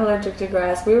on? I'm allergic to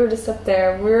grass. We were just up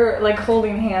there. We were like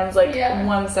holding hands like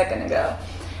 1 second ago.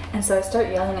 And so I start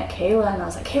yelling at Kayla, and I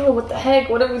was like, Kayla, what the heck?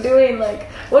 What are we doing? Like,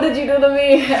 what did you do to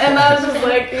me? And I was just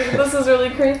like, this is really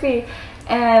creepy.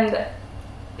 And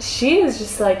she is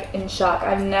just like in shock.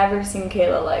 I've never seen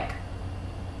Kayla like,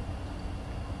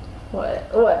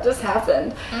 what just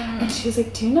happened? And she was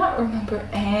like, do you not remember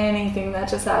anything that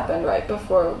just happened right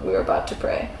before we were about to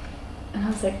pray? And I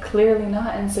was like, clearly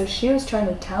not. And so she was trying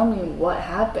to tell me what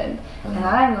happened. And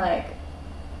I'm like,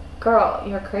 girl,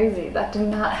 you're crazy. That did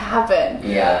not happen.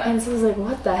 Yeah. And so I was like,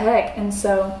 what the heck? And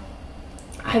so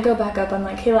I go back up. I'm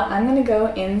like, Kayla, I'm going to go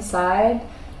inside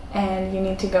and you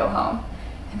need to go home.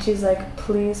 And she's like,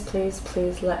 please, please,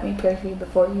 please let me pray for you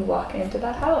before you walk into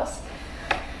that house.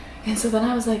 And so then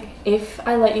I was like, if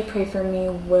I let you pray for me,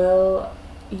 will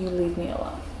you leave me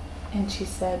alone? And she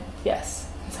said, yes.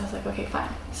 And so I was like, okay, fine.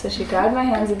 So she grabbed my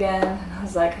hands again, and I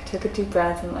was like, I took a deep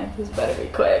breath, and like, this better be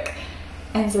quick.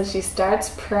 And so she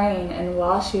starts praying, and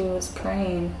while she was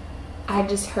praying, I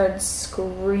just heard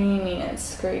screaming and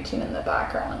screeching in the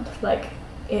background. Like,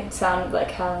 it sounded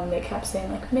like how they kept saying,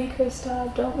 like, make her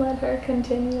stop, don't let her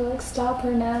continue, like, stop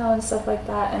her now, and stuff like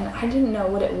that. And I didn't know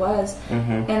what it was.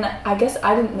 And I guess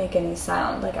I didn't make any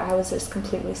sound. Like, I was just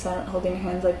completely silent, holding her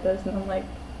hands like this, and I'm, like,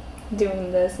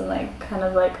 doing this, and, like, kind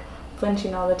of, like,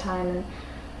 flinching all the time. And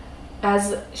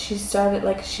as she started,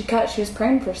 like, she was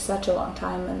praying for such a long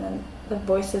time, and then the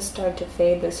voices started to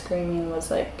fade. The screaming was,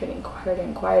 like, getting quieter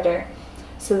and quieter.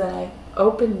 So then I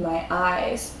opened my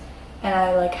eyes, and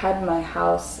I, like, had my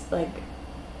house, like,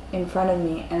 in front of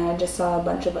me, and I just saw a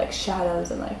bunch of, like,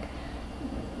 shadows and, like,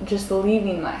 just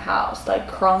leaving my house, like,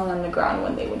 crawling on the ground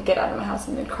when they would get out of my house,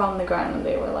 and they'd crawl on the ground when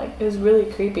they were, like, it was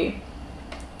really creepy.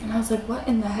 And I was like, what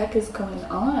in the heck is going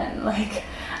on? Like,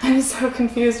 I'm so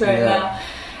confused right now.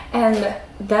 And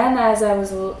then as I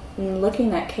was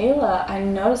looking at Kayla, I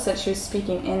noticed that she was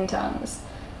speaking in tongues.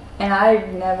 And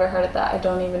I'd never heard of that. I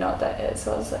don't even know what that is.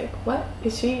 So I was like, what?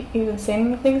 Is she even saying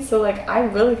anything? So, like, I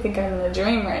really think I'm in a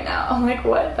dream right now. I'm like,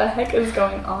 what the heck is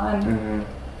going on?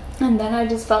 And then I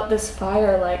just felt this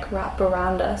fire, like, wrap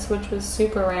around us, which was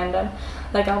super random.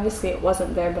 Like, obviously it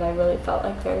wasn't there, but I really felt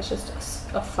like there was just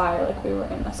a fire, like we were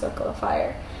in a circle of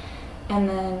fire. And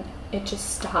then it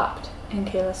just stopped, and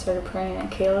Kayla started praying,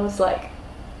 and Kayla was like,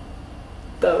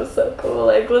 that was so cool,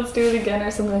 like, let's do it again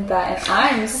or something like that. And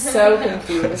I'm so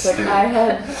confused. Like, I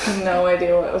had no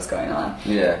idea what was going on.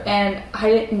 And I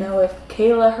didn't know if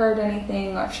Kayla heard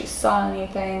anything or if she saw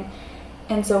anything.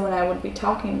 And so when I would be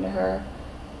talking to her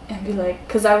and be like,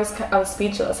 because I was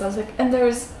speechless, I was like, and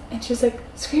she was like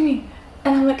screaming,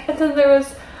 and I'm like, and then there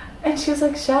was, and she was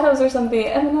like, shadows or something,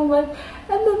 and then I'm like,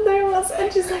 and then there was,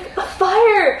 and she's like, a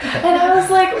fire. And I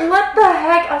was like, what the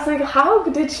heck? I was like, how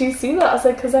did she see that? I was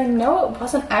like, because I know it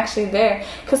wasn't actually there,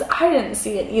 because I didn't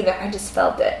see it either. I just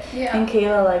felt it. And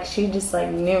Kayla, like, she just, like,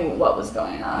 knew what was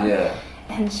going on.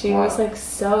 And she was, like,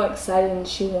 so excited, and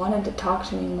she wanted to talk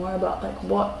to me more about, like,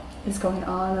 what is going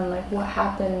on and, like, what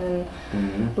happened.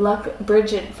 And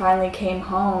Bridget finally came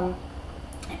home,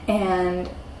 and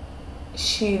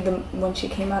when she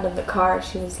came out of the car,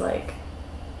 she was like,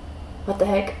 what the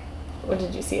heck? What,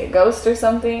 did you see a ghost or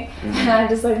something? And I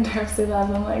just, like, nervously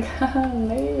laughed. I'm like,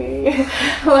 maybe.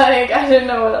 Like, I didn't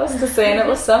know what else to say. And it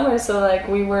was summer, so, like,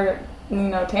 we were,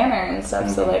 tanner and stuff.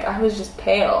 So, like, I was just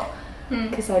pale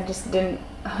because I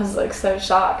was, like, so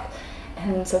shocked.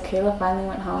 And so Kayla finally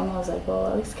went home. I was like, well,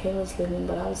 at least Kayla's leaving.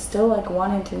 But I was still, like,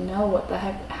 wanting to know what the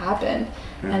heck happened.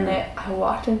 And I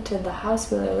walked into the house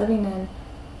we were living in,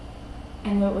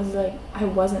 and it was like, I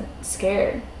wasn't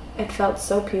scared. It felt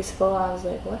so peaceful. I was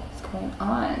like, what is going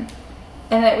on?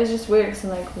 And it was just weird, because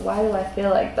I'm like, why do I feel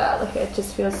like that? Like, it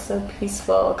just feels so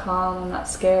peaceful, calm. I'm not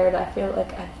scared. I feel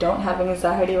like I don't have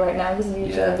anxiety right now, because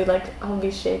usually I'd be like, I'll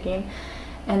be shaking.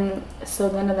 And so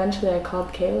then eventually I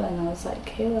called Kayla, and I was like,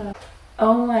 Kayla,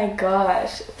 oh my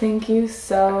gosh, thank you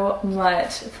so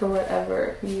much for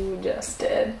whatever you just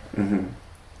did. And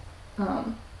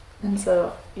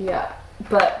so, yeah,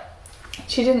 but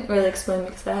she didn't really explain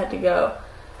because I had to go.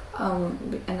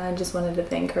 And I just wanted to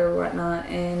thank her or whatnot.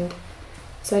 And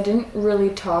so I didn't really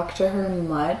talk to her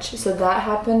much. So that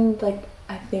happened, like,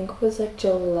 I think was like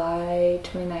July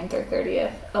 29th or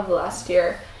 30th of last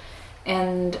year.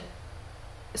 And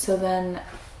so then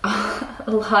a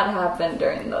lot happened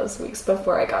during those weeks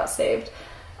before I got saved.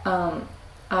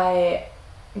 I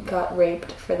got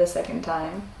raped for the second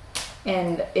time,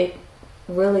 and it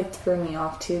really threw me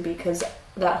off too, because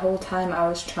that whole time I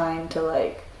was trying to,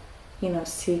 like,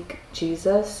 seek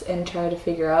Jesus and try to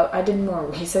figure out. I did more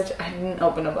research. I didn't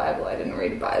open a Bible. I didn't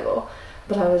read a Bible.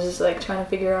 But I was just, like, trying to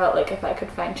figure out, like, if I could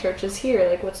find churches here,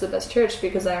 like, what's the best church?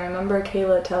 Because I remember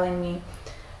Kayla telling me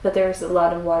that there was a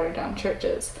lot of watered down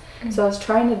churches. So I was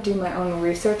trying to do my own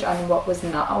research on what was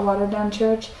not a watered down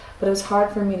church, but it was hard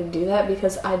for me to do that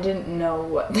because I didn't know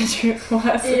what the truth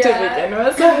was to begin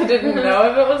with. So I didn't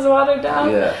know if it was watered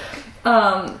down.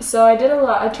 So I did a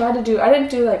lot. I didn't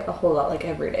do, like, a whole lot, like,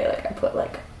 every day. Like, I put,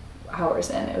 like, hours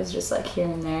in. It was just, like, here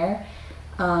and there.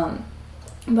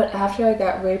 But after I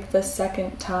got raped the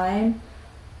second time,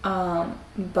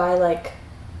 by like,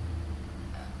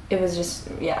 it was just,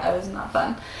 yeah, it was not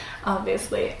fun,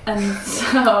 obviously. And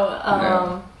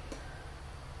so,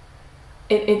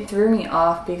 it threw me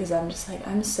off because I'm just like,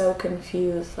 I'm so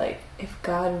confused. Like, if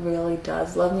God really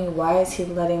does love me, why is he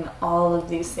letting all of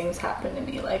these things happen to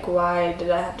me? Like, why did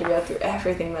I have to go through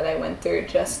everything that I went through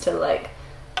just to, like,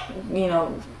 you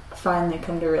know, finally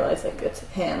come to realize, like, it's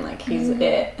him, like, he's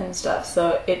it and stuff.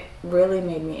 So it really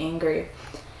made me angry.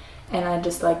 And I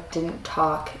just, like, didn't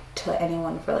talk to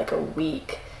anyone for, like, a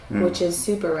week. Which is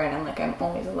super random. Like, I'm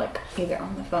always, like, either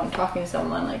on the phone talking to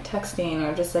someone, like, texting,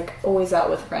 or just, like, always out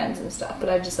with friends and stuff. But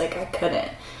I just, like, I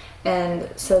couldn't. And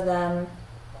so then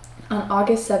on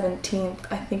August 17th,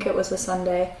 I think it was a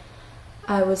Sunday,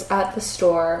 I was at the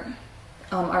store,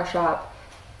 our shop,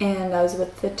 and I was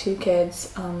with the two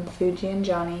kids, Fuji and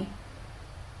Johnny.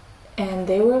 And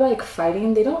they were, like,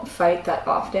 fighting. They don't fight that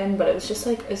often, but it was just,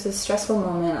 like, it's a stressful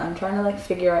moment. I'm trying to, like,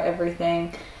 figure out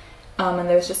everything. And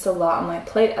there was just a lot on my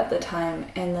plate at the time,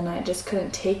 and then I just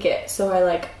couldn't take it. So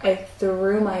I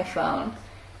threw my phone,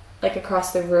 like,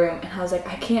 across the room, and I was like,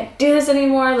 I can't do this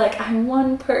anymore. Like, I'm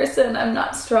one person. I'm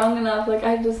not strong enough. Like,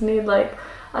 I just need, like,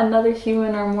 another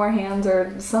human or more hands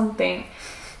or something.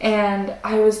 And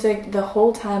I was, like, the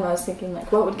whole time I was thinking,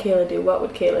 like, what would Kayla do? What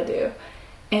would Kayla do?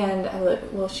 And I was like,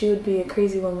 well, she would be a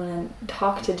crazy woman and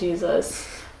talk to Jesus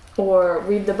or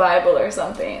read the Bible or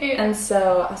something. Yeah. And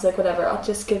so I was like, whatever, I'll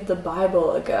just give the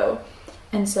Bible a go.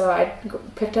 And so I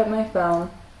picked up my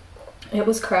phone. It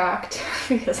was cracked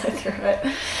because I threw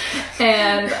it.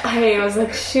 And I was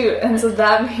like, shoot. And so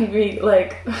that made me,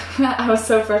 like, I was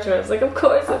so frustrated. I was like, of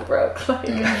course it broke. Like,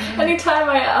 other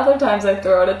times I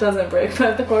throw it doesn't break.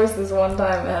 But of course this one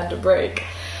time it had to break.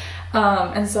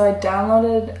 And so I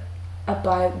downloaded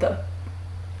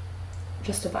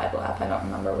just a Bible app. I don't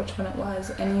remember which one it was.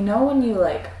 And you know when you,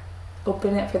 like,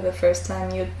 open it for the first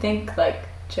time, you'd think, like,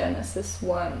 Genesis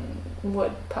 1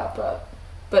 would pop up.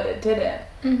 But it didn't.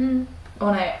 Mm-hmm.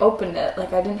 When I opened it,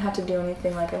 like, I didn't have to do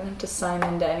anything. Like, I didn't have to sign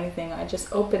into anything. I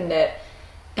just opened it,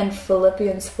 and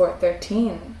Philippians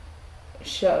 4:13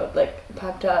 showed, like,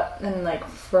 popped up. And, like,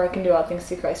 for I can do all things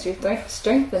through Christ who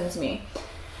strengthens me.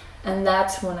 And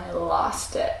that's when I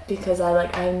lost it, because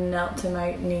I knelt to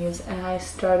my knees and I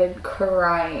started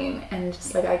crying, and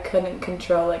just, like, I couldn't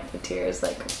control, like, the tears.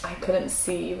 Like, I couldn't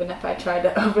see even if I tried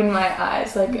to open my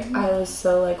eyes. Like, I was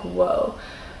so, like, whoa,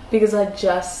 because I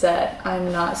just said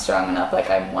I'm not strong enough. Like,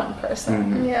 I'm one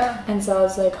person. Yeah. And so I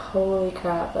was like, holy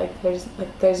crap, like,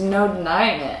 there's no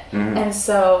denying it. And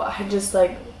so I just,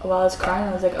 like, while I was crying,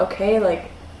 I was like, okay,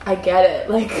 like, I get it.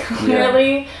 Like,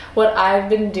 clearly what I've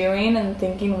been doing and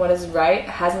thinking what is right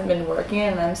hasn't been working,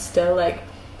 and I'm still, like,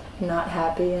 not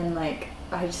happy, and, like,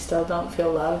 I still don't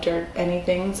feel loved or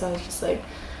anything. So I was just like,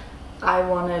 I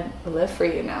want to live for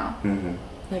you now.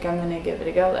 Like, I'm gonna give it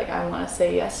a go. Like, I want to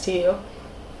say yes to you.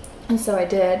 And so I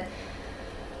did.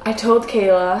 I told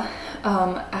Kayla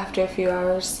after a few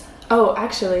hours. Oh,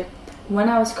 actually, when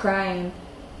I was crying,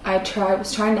 I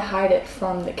was trying to hide it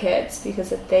from the kids,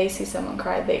 because if they see someone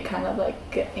cry, they kind of,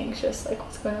 like, get anxious, like,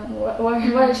 what's going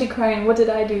on? Why is she crying? What did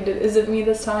I do? Is it me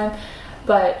this time?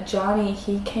 But Johnny,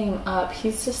 he came up.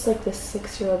 He's just, like, this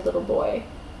 6-year-old little boy,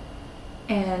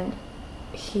 and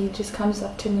he just comes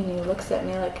up to me and he looks at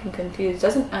me like I'm confused.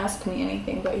 Doesn't ask me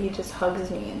anything, but he just hugs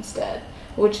me instead,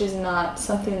 which is not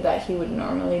something that he would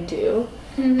normally do.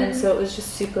 And so it was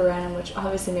just super random, which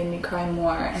obviously made me cry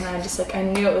more. And I just, like, I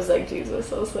knew it was, like,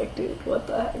 Jesus. I was like, dude, what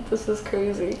the heck? This is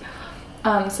crazy.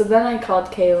 So then I called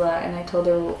Kayla and I told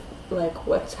her, like,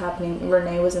 what's happening.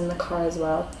 Renee was in the car as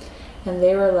well. And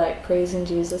they were, like, praising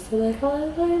Jesus. They're like,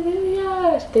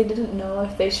 hallelujah. They didn't know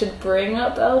if they should bring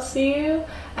up LCU.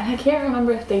 And I can't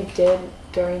remember if they did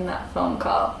during that phone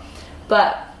call.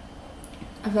 But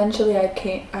eventually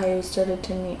I started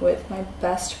to meet with my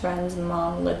best friend's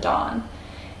mom, LaDawn.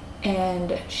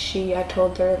 And I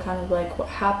told her kind of, like, what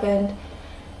happened.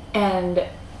 And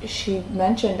she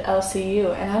mentioned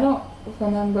LCU. And I don't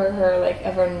remember her, like,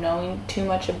 ever knowing too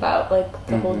much about, like,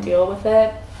 the whole deal with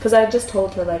it. Because I just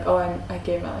told her, like, oh, I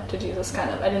gave my life to Jesus, kind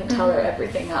of. I didn't tell her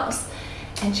everything else.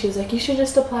 And she was like, you should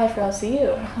just apply for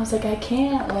LCU. And I was like, I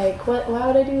can't. Like, why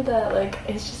would I do that? Like,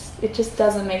 it just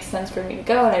doesn't make sense for me to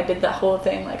go. And I did that whole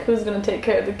thing, like, who's going to take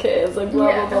care of the kids? Like,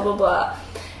 blah, blah, blah, blah, blah.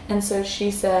 And so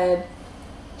she said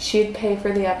she'd pay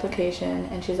for the application.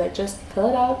 And she's like, just fill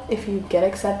it out. If you get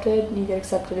accepted, you get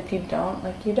accepted. If you don't,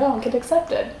 like, you don't get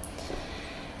accepted.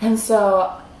 And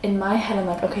so in my head, I'm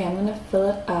like, okay, I'm going to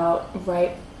fill it out,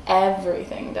 write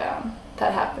everything down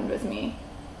that happened with me.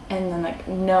 And then, like,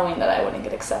 knowing that I wouldn't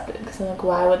get accepted. Because I'm like,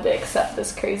 why would they accept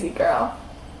this crazy girl?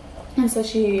 And so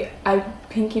I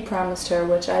pinky promised her,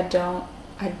 which I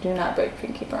I do not break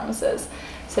pinky promises.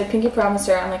 So I pinky promised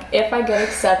her, I'm like, if I get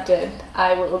accepted,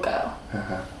 I will go.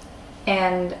 Uh-huh.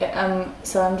 And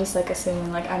so I'm just like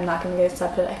assuming like I'm not gonna get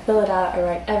accepted. I fill it out, I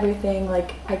write everything.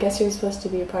 Like, I guess you're supposed to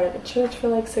be a part of a church for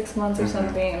like 6 months or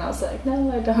something. And I was like,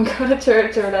 no, I don't go to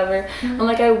church or whatever. And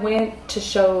like, I went to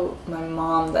show my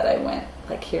mom that I went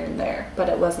like here and there, but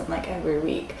it wasn't like every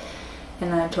week.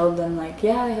 And I told them like,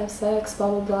 yeah, I have sex, blah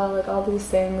blah blah, like all these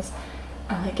things.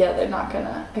 I'm like, yeah, they're not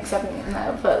gonna accept me. And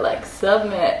I put like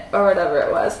submit or whatever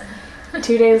it was.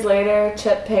 2 days later,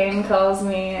 Chet Payne calls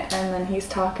me, and then he's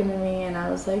talking to me, and I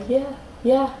was like, yeah,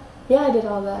 I did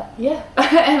all that, yeah,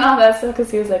 and all that stuff, because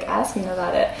he was, like, asking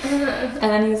about it, and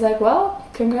then he's like, well,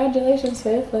 congratulations,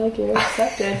 Faith, like, you're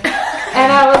accepted,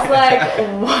 and I was like,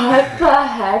 what the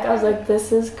heck? I was like,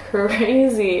 this is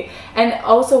crazy, and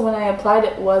also, when I applied,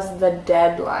 it was the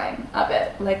deadline of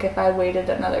it, like, if I waited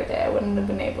another day, I wouldn't have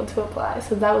been able to apply,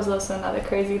 so that was also another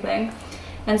crazy thing.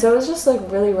 And so it was just,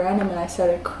 like, really random, and I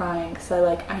started crying, because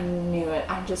I knew it.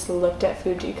 I just looked at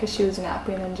Fuji, because she was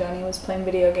napping, and Johnny was playing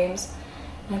video games,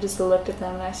 and I just looked at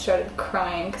them, and I started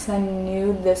crying, because I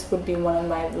knew this would be one of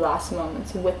my last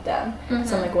moments with them.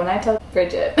 So I'm like, when I tell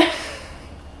Bridget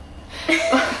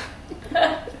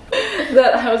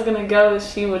that I was going to go,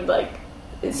 she would, like,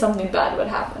 something bad would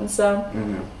happen. So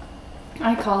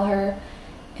I call her,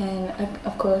 and,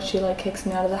 of course, she, like, kicks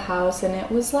me out of the house, and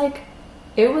it was, like...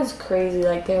 It was crazy.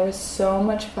 Like, there was so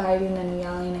much fighting and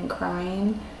yelling and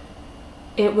crying.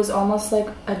 It was almost like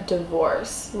a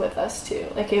divorce with us two.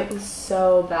 Like, it was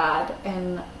so bad.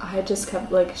 And I just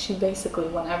kept, like, she basically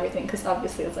won everything. Because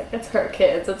obviously it's like, it's her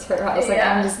kids. It's her house. Like,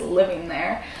 I'm just living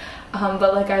there.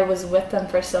 But, like, I was with them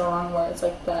for so long where it's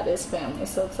like, that is family.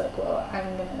 So it's like, well,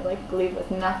 I'm going to, like, leave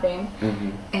with nothing.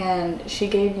 And she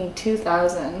gave me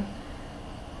 $2,000.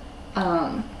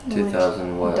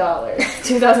 $2,000 what?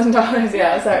 $2,000,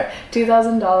 yeah, sorry.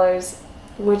 $2,000,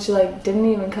 which, like,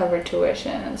 didn't even cover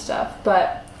tuition and stuff,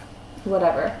 but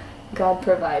whatever. God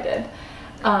provided.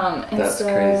 And that's so,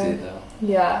 crazy, though.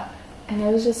 Yeah. And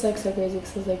it was just, like, so crazy,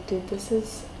 because I was like, dude, this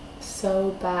is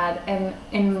so bad. And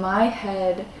in my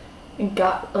head,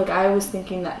 God, like, I was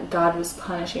thinking that God was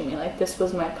punishing me. Like, this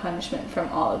was my punishment from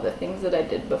all of the things that I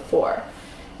did before.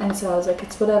 And so I was like,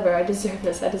 it's whatever, I deserve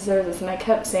this. And I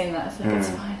kept saying that. I was like, it's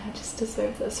fine, I just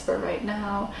deserve this for right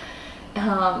now.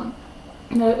 But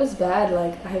it was bad.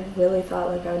 Like, I really thought,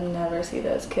 like, I would never see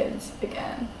those kids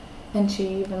again. And she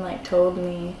even, like, told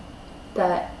me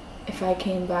that if I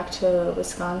came back to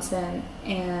Wisconsin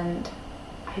and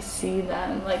I see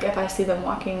them, like, if I see them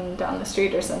walking down the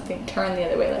street or something, turn the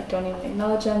other way. Like, don't even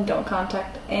acknowledge them, don't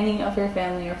contact any of your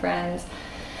family or friends.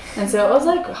 And so it was,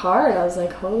 like, hard. I was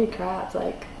like, holy crap,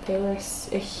 like, they were a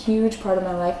huge part of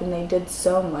my life, and they did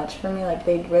so much for me. Like,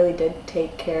 they really did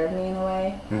take care of me in a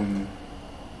way.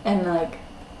 And, like,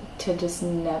 to just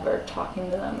never talking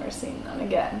to them or seeing them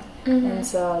again. And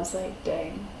so I was like,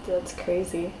 dang, that's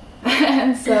crazy.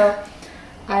 And so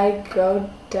I go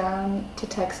down to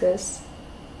Texas,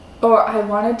 or I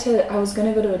was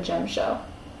going to go to a gem show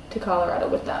to Colorado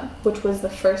with them, which was the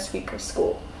first week of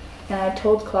school. And I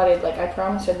told Claudia, like, I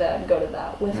promised her that I'd go to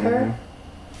that with her.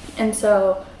 And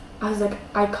so I was like,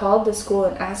 I called the school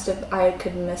and asked if I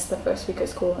could miss the first week of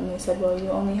school. And they said, well, you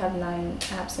only have 9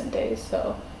 absent days,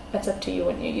 so that's up to you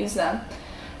when you use them.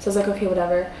 So I was like, okay,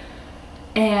 whatever.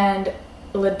 And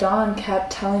LaDawn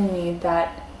kept telling me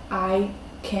that I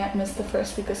can't miss the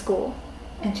first week of school.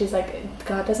 And she's like,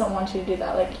 God doesn't want you to do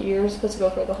that. Like, you're supposed to go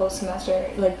for the whole semester.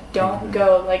 Like, don't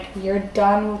go. Like, you're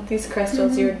done with these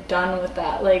crystals. You're done with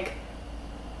that. Like,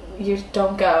 you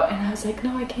don't go. And I was like,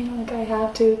 no, I can't. Like, I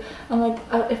have to. I'm like,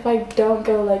 if I don't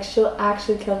go, like, she'll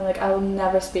actually kill me. Like, I will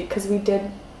never speak. Because we did,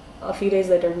 a few days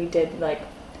later, we did, like,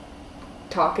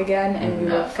 talk again. And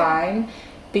we were fine.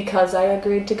 Because I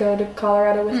agreed to go to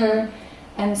Colorado with her.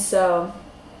 And so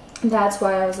that's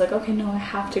why I was like, okay, no, I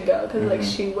have to go. Because, like,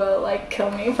 she will, like, kill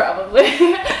me probably.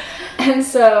 And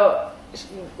so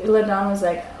LaDawn was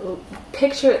like,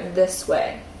 picture it this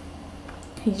way.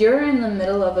 You're in the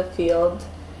middle of a field,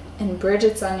 and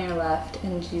Bridget's on your left,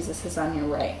 and Jesus is on your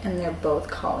right, and they're both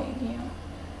calling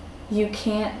you. You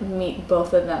can't meet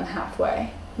both of them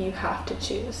halfway. You have to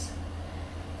choose.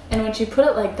 And when she put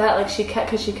it like that, like,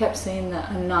 because she kept saying that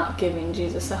I'm not giving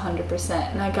Jesus 100%,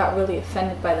 and I got really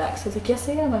offended by that, because I was like, yes,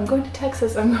 I am. I'm going to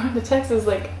Texas.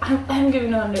 Like, I'm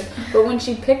giving 100. But when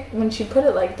she put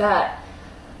it like that,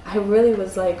 I really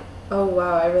was like, oh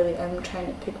wow, I really am trying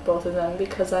to pick both of them,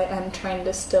 because I am trying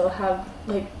to still have,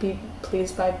 like, be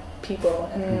pleased by people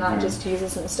and not just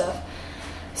Jesus and stuff.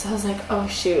 So I was like, oh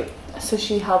shoot. So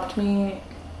she helped me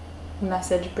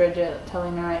message Bridget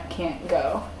telling her I can't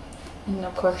go. And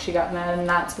of course she got mad, and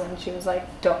that's when she was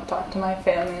like, don't talk to my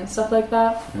family and stuff like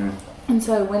that. And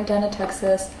so I went down to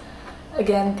Texas,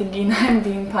 again thinking I'm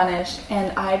being punished,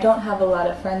 and I don't have a lot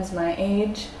of friends my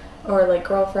age, or like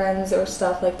girlfriends or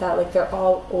stuff like that. Like they're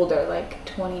all older, like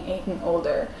 28 and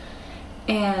older.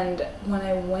 And when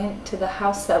I went to the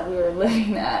house that we were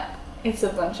living at, it's a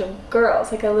bunch of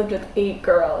girls. Like I lived with 8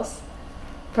 girls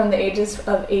from the ages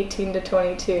of 18 to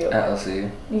 22. At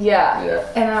LCU?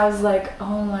 Yeah. And I was like,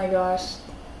 oh my gosh.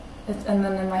 And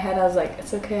then in my head I was like,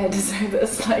 it's okay, I deserve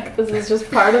this. Like, this is just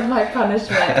part of my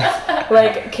punishment.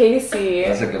 Like, Casey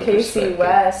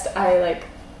West,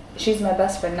 she's my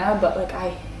best friend now, but like,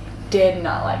 I did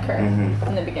not like her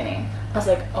in the beginning. I was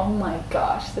like, oh my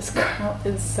gosh, this girl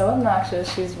is so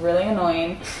obnoxious. She's really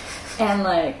annoying. And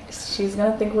like, she's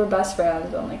gonna think we're best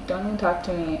friends. I'm like, don't even talk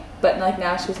to me. But like,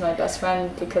 now she's my best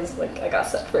friend because like I got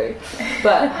set free.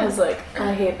 But I was like,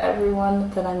 I hate everyone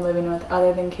that I'm living with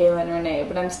other than Kayla and Renee.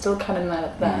 But I'm still kind of mad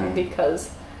at them because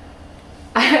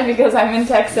I'm in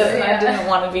Texas and I didn't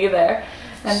want to be there.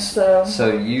 And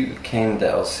so you came to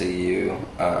LCU,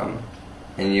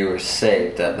 and you were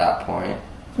saved at that point,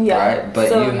 right? But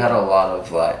you had a lot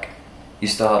of like, you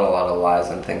still had a lot of lies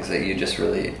and things that you just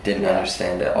really didn't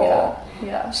understand at all.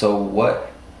 Yeah. So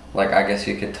what, like, I guess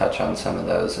you could touch on some of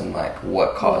those and like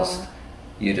what caused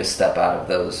you to step out of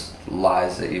those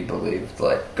lies that you believed,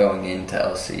 like going into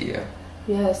LCU.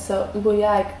 Yeah. So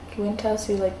I went to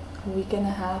LCU like a week and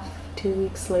a half, 2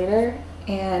 weeks later.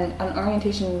 And on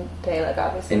orientation day, like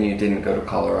obviously. And you didn't go to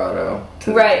Colorado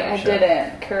to Right, I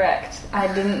didn't. Correct. I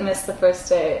didn't miss the first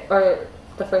day or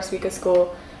the first week of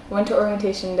school. I went to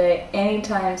orientation day.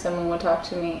 Anytime someone would talk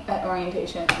to me at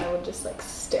orientation, I would just like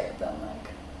stare at them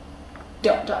like,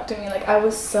 don't talk to me. Like I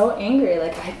was so angry.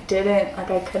 Like I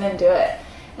couldn't do it.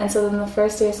 And so then the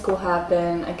first day of school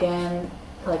happened. Again,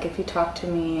 like if you talk to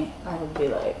me, I would be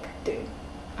like, dude,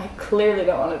 I clearly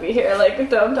don't want to be here. Like,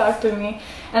 don't talk to me.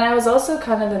 And I was also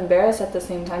kind of embarrassed at the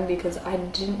same time because I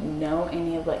didn't know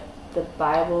any of like the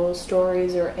Bible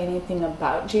stories or anything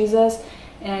about Jesus.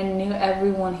 And I knew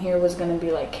everyone here was going to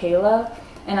be like Kayla.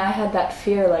 And I had that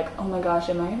fear like, oh my gosh,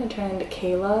 am I going to turn into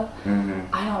Kayla?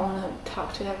 I don't want to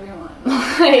talk to everyone.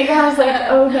 Like, I was like,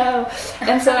 oh no.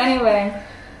 And so anyway,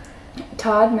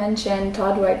 Todd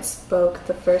White spoke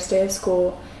the first day of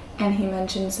school. And he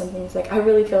mentioned something. He's like, I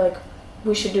really feel like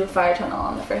we should do a fire tunnel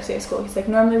on the first day of school. He's like,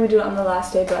 normally we do it on the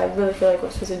last day, but I really feel like we're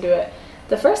supposed to do it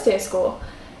the first day of school.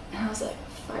 And I was like,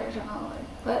 fire tunnel? Like,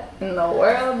 what in the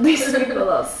world? These people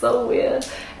are so weird.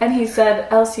 And he said,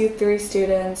 LCU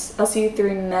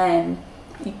 3 men,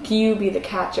 you be the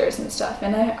catchers and stuff.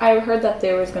 And I heard that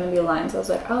there was going to be lines. I was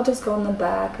like, I'll just go in the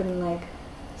back and like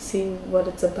see what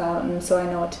it's about, and so I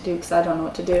know what to do because I don't know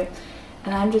what to do.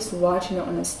 And I'm just watching it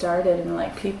when it started, and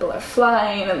like people are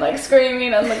flying and like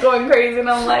screaming and like going crazy, and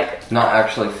I'm like, not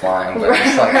actually flying, but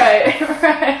just like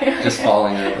right, just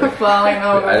falling over. Falling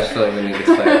over. I just feel like we need to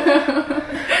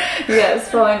clear.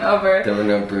 Yes, falling over. There were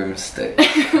no broomsticks.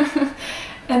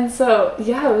 And so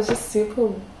yeah, it was just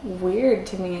super weird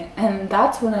to me, and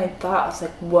that's when I thought, I was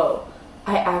like, whoa,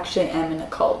 I actually am in a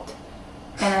cult.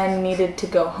 And I needed to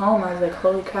go home. I was like,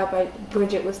 holy crap,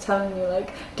 Bridget was telling me,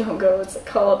 like, don't go, it's a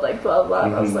cult, like, blah, blah.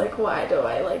 And I was like, why do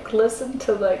I, like, listen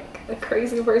to, like, a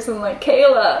crazy person like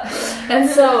Kayla? And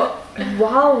so,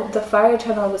 while the fire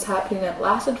tunnel was happening, it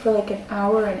lasted for, like, an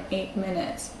hour and 8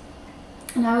 minutes.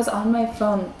 And I was on my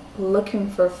phone looking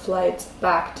for flights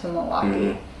back to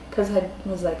Milwaukee. Because I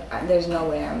was like, there's no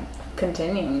way I'm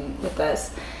continuing with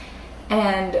this.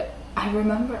 And I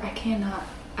remember, I cannot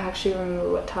actually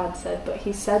remember what Todd said, but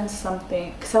he said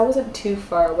something because I wasn't too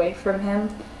far away from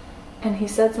him, and he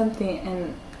said something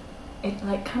and it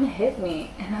like kind of hit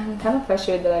me, and I'm kind of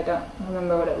frustrated that I don't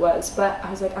remember what it was, but I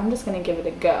was like, I'm just gonna give it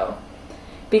a go,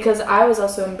 because I was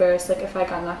also embarrassed, like if I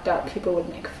got knocked out people would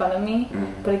make fun of me,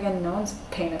 but again, no one's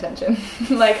paying attention.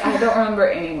 Like I don't remember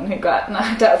anyone who got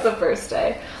knocked out the first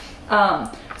day.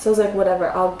 So I was like,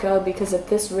 whatever, I'll go, because if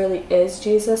this really is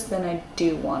Jesus, then I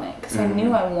do want it. Because I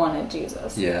knew I wanted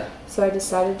Jesus. Yeah. So I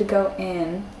decided to go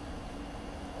in,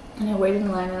 and I waited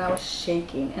in line, and I was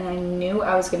shaking. And I knew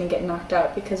I was going to get knocked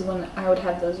out, because when I would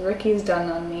have those rickeys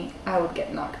done on me, I would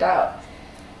get knocked out.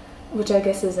 Which I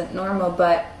guess isn't normal,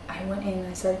 but I went in, and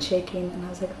I started shaking, and I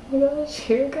was like, oh my gosh,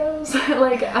 here it goes.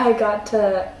 Like, I got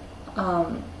to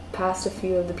past a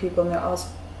few of the people, and they're all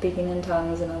speaking in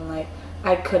tongues, and I'm like,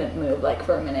 I couldn't move, like,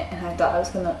 for a minute, and I thought I was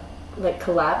gonna, like,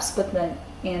 collapse, but then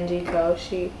Angie Ko,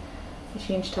 she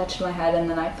touched my head, and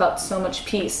then I felt so much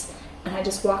peace, and I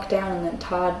just walked down, and then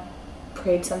Todd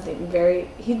prayed something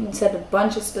he said a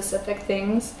bunch of specific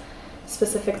things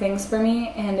for me,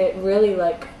 and it really,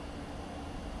 like,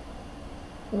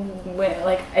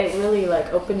 it really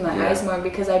like opened my eyes more,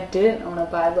 because I didn't own a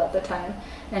Bible at the time,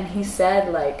 and he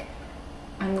said like,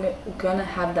 I'm gonna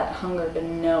have that hunger to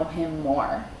know him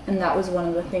more, and that was one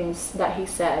of the things that he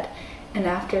said. And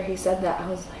after he said that, I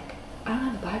was like, I don't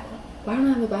have a Bible. Why don't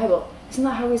I have a Bible? Isn't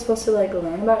that how we're supposed to like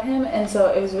learn about him? And so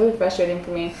it was really frustrating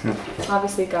for me.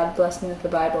 Obviously God blessed me with the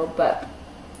Bible, but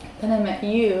then I met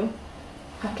you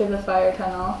after the fire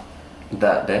tunnel.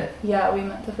 That day? Yeah, we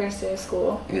met the first day of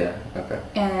school. Yeah, okay.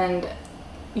 And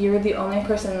you were the only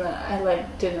person that I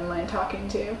like didn't mind talking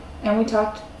to. And you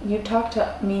talked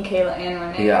to me, Kayla, and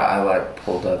Renee. Yeah, I like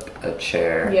pulled up a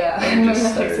chair and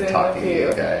just started talking to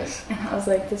you guys. And I was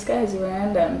like, this guy's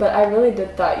random. But I really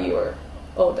did thought you were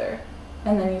older.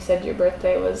 And then you said your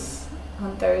birthday was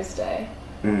on Thursday.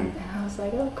 And I was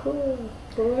like, oh, cool.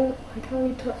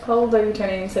 Like, how old are you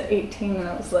turning? You said 18, and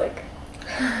I was like,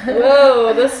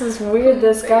 whoa, this is weird,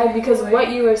 this guy. Because what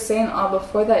you were saying all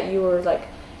before that, you were like,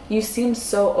 you seem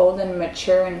so old and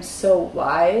mature and so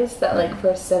wise that like for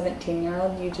a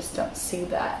 17-year-old, you just don't see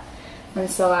that. And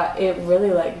so it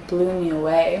really like blew me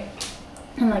away.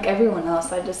 And like everyone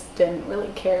else, I just didn't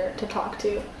really care to talk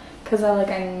to. Because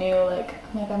I knew,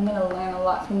 I'm going to learn a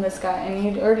lot from this guy. And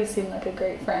you'd already seemed like a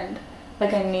great friend.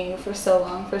 Like, I knew you for so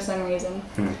long for some reason.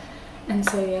 And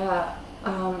so, yeah.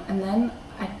 And then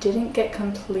I didn't get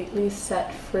completely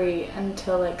set free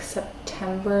until, like,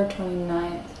 September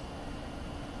 29th.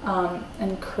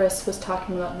 And Chris was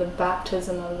talking about the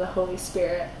baptism of the Holy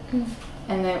Spirit.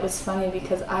 And it was funny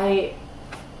because I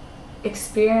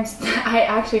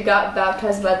actually got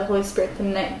baptized by the Holy Spirit the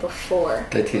night before.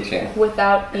 The teaching.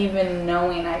 Without even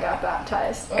knowing I got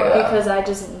baptized. Because I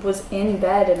just was in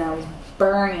bed and I was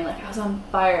burning, like I was on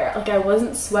fire. Like I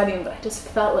wasn't sweating, but I just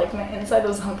felt like my inside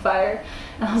was on fire.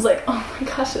 And I was like, oh my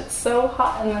gosh, it's so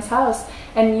hot in this house.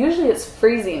 And usually it's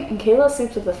freezing. And Kayla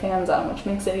sleeps with the fans on, which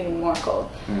makes it even more cold.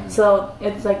 So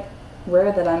it's like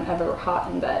rare that I'm ever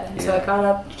hot in bed. And so I got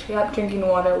up, kept drinking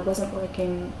water, it wasn't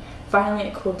working. Finally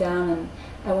it cooled down and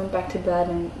I went back to bed,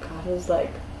 and God was like,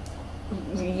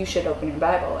 you should open your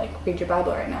Bible, like read your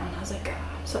Bible right now. And I was like, God,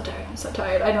 I'm so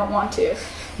tired, I don't want to. And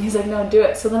he's like, no, do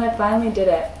it. So then I finally did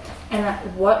it. And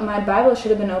what my Bible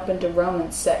should have been open to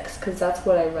Romans 6, because that's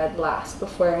what I read last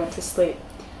before I went to sleep.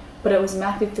 But it was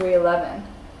Matthew 3:11,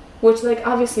 which like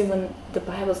obviously when the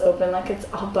Bible's open, like it's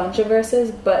a bunch of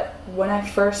verses, but when I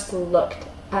first looked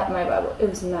at my Bible, it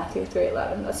was Matthew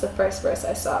 3:11. That's the first verse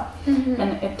I saw. And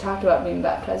it talked about being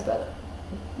baptized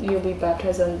you'll be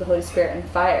baptized in the Holy Spirit and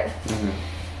fire.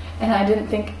 And I didn't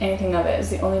think anything of it. It was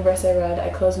the only verse I read. I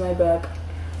closed my book,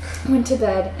 went to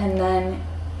bed, and then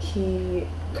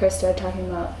Chris started talking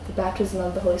about the baptism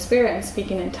of the Holy Spirit and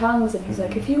speaking in tongues, and he's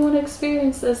like, if you want to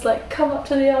experience this, like, come up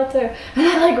to the altar. And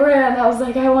I like ran. I was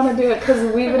like, I want to do it,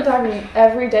 because we've been talking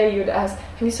every day. You would ask,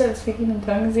 have you started speaking in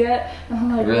tongues yet? And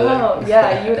I'm like, really? No.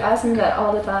 Yeah, you would ask me that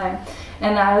all the time.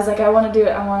 And I was like, I want to do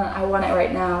it. I want it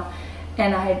right now.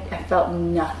 And I felt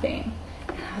nothing.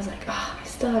 And I was like, oh, I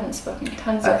still haven't spoken in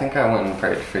tongues yet. I think I went and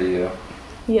prayed for you.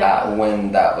 Yeah.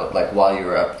 When that was, like, while you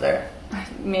were up there.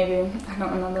 Maybe. I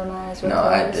don't remember, my eyes were No,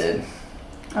 closed. I did.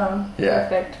 Yeah.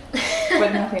 Perfect.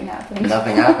 But nothing happened.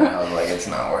 Nothing happened. I was like, it's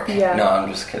not working. Yeah. No, I'm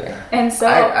just kidding. And so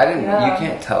I didn't. Yeah. You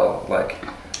can't tell, like,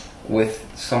 with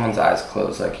someone's eyes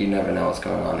closed, like, you never know what's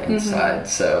going on inside.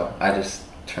 So I just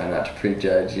try not to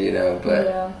prejudge, but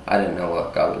Yeah. I didn't know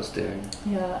what God was doing.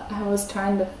 Yeah, I was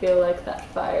trying to feel like that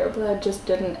fire, but I just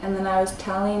didn't. And then I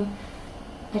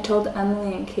told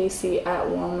Emily and Casey at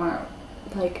Walmart,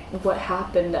 like, what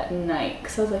happened at night,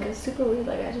 because I was like, it's super weird,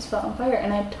 like, I just felt on fire.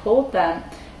 And I told them,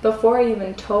 before I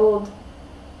even told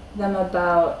them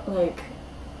about, like,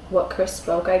 what Chris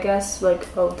spoke, I guess, like,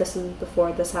 oh, this is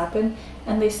before this happened,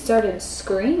 and they started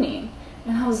screaming.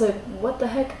 And I was like, what the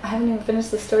heck? I haven't even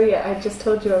finished the story yet. I just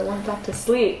told you I went back to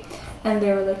sleep. And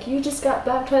they were like, you just got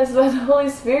baptized by the Holy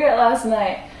Spirit last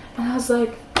night. And I was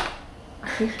like,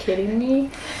 are you kidding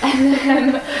me? And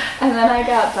then I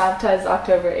got baptized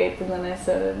October 8th, and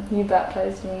then you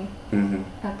baptized me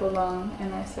at Belong,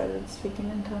 and I started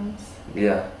speaking in tongues.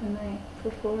 Yeah. The night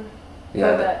before.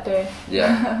 Yeah. Or that day.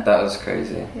 Yeah, that was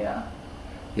crazy. Yeah.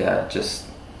 Yeah, just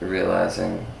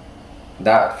realizing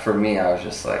that for me, I was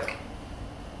just like,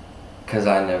 because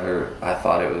I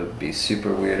thought it would be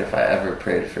super weird if I ever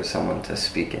prayed for someone to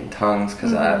speak in tongues,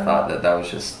 because I thought that was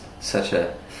just such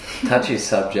a touchy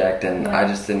subject, and I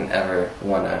just didn't ever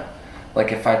want to,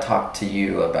 like, if I talked to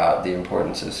you about the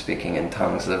importance of speaking in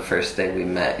tongues the first day we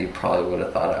met, you probably would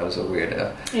have thought I was a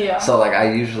weirdo. Yeah. So, like,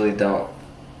 I usually don't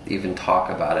even talk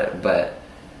about it, but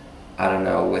I don't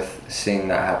know, with seeing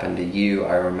that happen to you,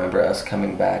 I remember us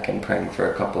coming back and praying for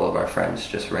a couple of our friends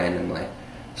just randomly.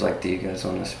 was like, do you guys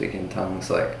want to speak in tongues?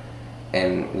 Like,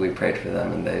 and we prayed for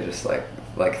them, and they just like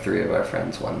 3 of our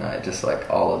friends one night, just like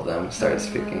all of them started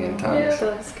speaking in tongues.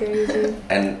 Yeah, that's crazy.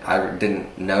 And I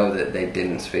didn't know that they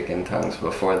didn't speak in tongues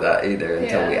before that either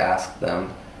until we asked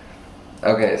them.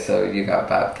 Okay, so you got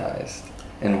baptized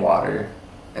in water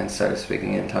and started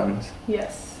speaking in tongues?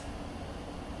 Yes.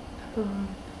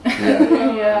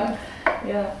 Yeah.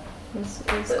 Yeah. It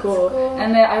was cool.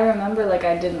 And then I remember, like,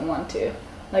 I didn't want to.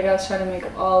 Like, I was trying to make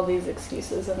up all these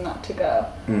excuses of not to go.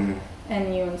 Mm-hmm.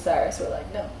 And you and Cyrus were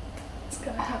like, no, it's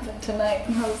gonna happen tonight.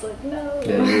 And I was like, no.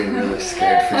 Yeah, you were really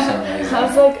scared for some reason. I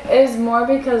was like, it was more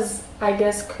because I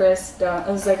guess Chris, it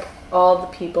was like all the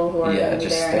people who are gonna be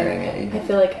just there. staring at you. I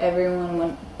feel like everyone,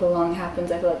 when belong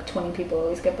happens, I feel like 20 people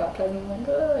always get baptized, and I'm like,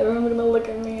 oh, everyone's gonna look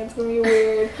at me, it's gonna be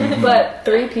weird. But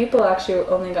 3 people actually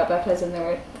only got baptized, and they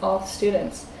were all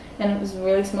students. And it was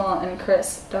really small, and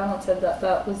Chris Donald said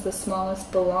that was the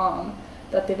smallest belong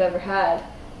that they've ever had.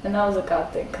 And that was a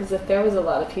God thing, because if there was a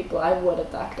lot of people, I would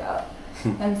have backed out.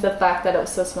 And the fact that it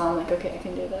was so small, I'm like, okay, I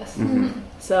can do this. Mm-hmm.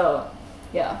 So,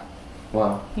 yeah.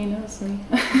 Wow. He knows me.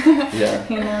 Yeah.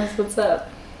 He knows what's up.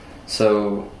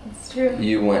 So, It's true.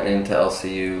 you went into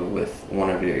LCU with one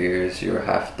of your ears, you were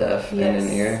half deaf in an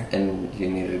ear, and you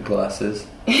needed glasses.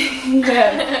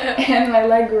 Yeah. And my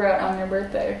leg grew out on your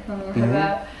birthday. Remember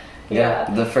that?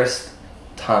 Yeah. The first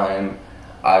time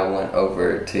I went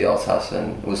over to y'all's house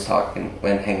and was talking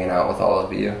and hanging out with all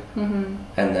of you, Mm-hmm.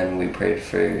 and then we prayed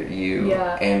for you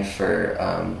and for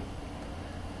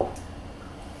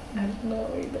I don't know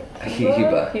either.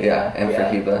 Heba, and for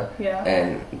Heba, yeah.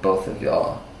 And both of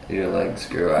y'all, your legs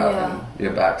grew out and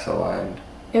your backs aligned.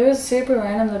 It was super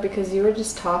random though, because you were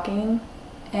just talking,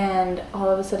 and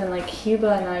all of a sudden, like,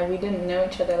 Heba and I, we didn't know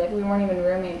each other, like, we weren't even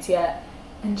roommates yet,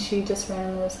 and she just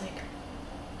randomly was like,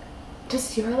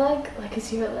 just your leg? Like,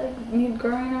 is your leg need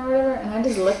growing or whatever? And I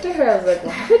just looked at her, I was like,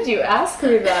 why would you ask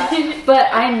me that? But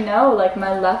I know, like,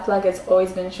 my left leg has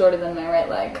always been shorter than my right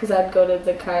leg, because I'd go to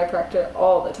the chiropractor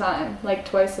all the time, like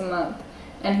twice a month,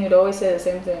 and he'd always say the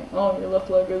same thing, oh, your left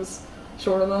leg is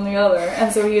shorter than the other,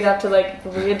 and so he'd have to, like,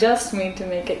 readjust me to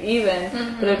make it even,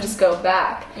 but it would just go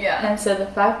back. Yeah. And so the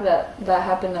fact that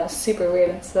happened, that was super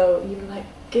weird, and so you were like,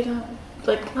 get on,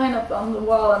 like, line up on the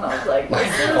wall, and I was like,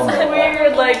 this is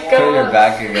weird, like, go Put your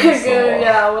back against the wall.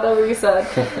 Yeah, whatever you said.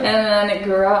 And then it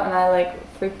grew out, and I, like,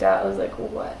 freaked out. I was like,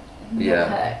 what the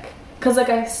heck? Because, like,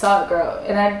 I saw it grow,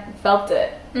 and I felt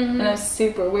it, and it was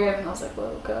super weird, and I was like,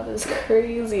 whoa, God, this is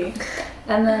crazy.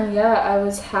 And then, I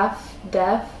was half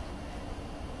deaf.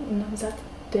 No, was that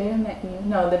the day I met you?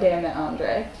 No, the day I met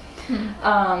Andre.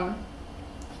 I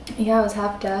was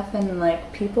half deaf, and,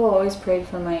 like, people always prayed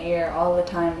for my ear all the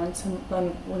time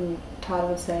when Todd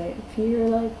would say, if you're,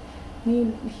 like,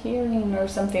 need hearing or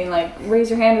something, like,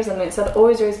 raise your hand or something. So I'd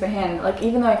always raise my hand, like,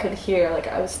 even though I could hear, like,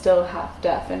 I was still half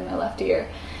deaf in my left ear.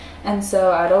 And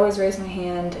so I'd always raise my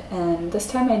hand, and this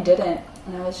time I didn't,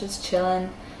 and I was just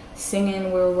chilling, singing,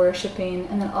 we were worshiping,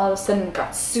 and then all of a sudden it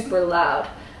got super loud.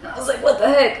 And I was like, what the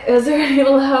heck? It was already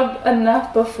loud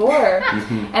enough before.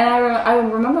 And I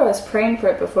remember I was praying for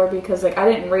it before, because, like,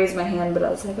 I didn't raise my hand, but I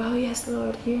was like, oh, yes,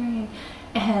 Lord, hearing.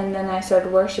 And then I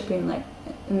started worshiping, like,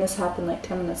 and this happened, like,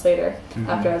 10 minutes later,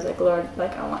 after I was like, Lord,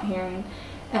 like, I want hearing.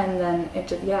 And then it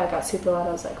just, it got super loud.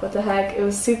 I was like, what the heck? It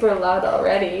was super loud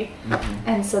already.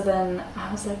 And so then I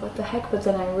was like, what the heck? But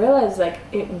then I realized, like,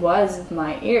 it was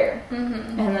my ear.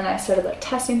 And then I started, like,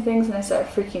 testing things, and I started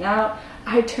freaking out.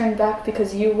 I turned back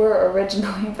because you were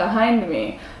originally behind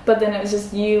me, but then it was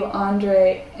just you,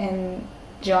 Andre, and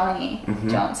Johnny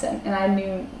Johnson, and I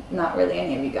knew not really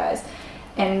any of you guys,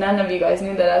 and none of you guys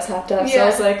knew that I was half deaf. So I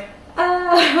was like,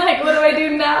 like, what do I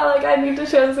do now? Like, I need to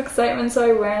show this excitement. So I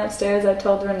ran upstairs. I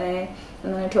told Renee,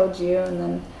 and then I told you, and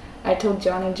then I told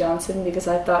Johnny Johnson because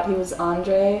I thought he was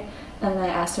Andre, and then I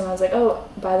asked him. I was like, oh,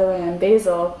 by the way, I'm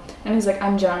Basil, and he's like,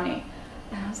 I'm Johnny.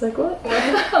 And I was like, what?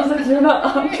 I was like, you're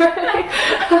not Andre?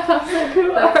 I was like,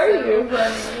 who are you?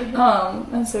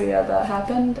 And so, that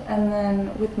happened. And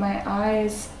then with my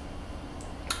eyes,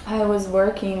 I was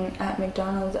working at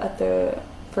McDonald's at the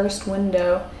first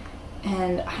window,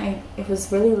 and it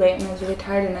was really late, and I was really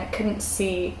tired, and I couldn't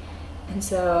see. And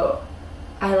so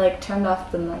I, like, turned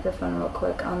off the microphone real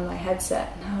quick on my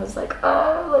headset, and I was like,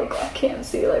 oh, like, I can't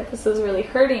see, like, this is really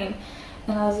hurting.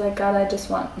 And I was like, God, I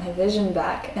just want my vision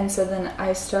back. And so then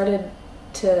I started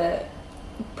to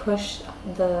push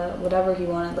the whatever he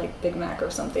wanted, like Big Mac or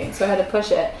something. So I had to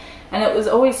push it. And it was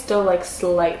always still, like,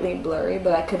 slightly blurry,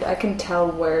 but I can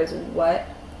tell where's what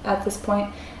at this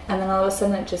point. And then all of a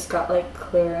sudden it just got, like,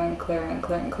 clearer and clearer and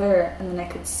clearer and clearer. And then I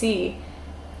could see.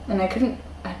 And I couldn't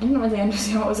I didn't really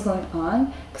understand what was going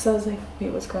on, because I was like,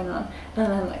 wait, what's going on?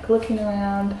 And I'm like looking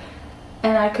around,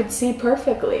 and I could see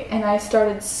perfectly, and I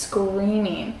started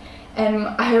screaming, and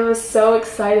I was so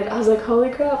excited. I was like, holy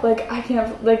crap, like, I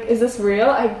can't, like, is this real?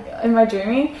 Am I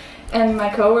dreaming? And my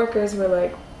coworkers were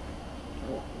like,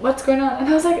 what's going on? And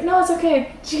I was like, no, it's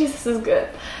okay, Jesus is good.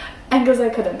 And because I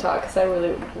couldn't talk, because I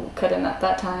really couldn't at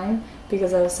that time,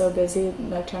 because I was so busy,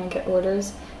 like, trying to get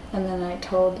orders. And then I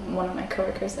told one of my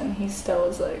coworkers, and he still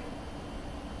was like,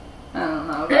 I don't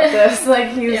know about this. Like,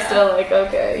 he was still like,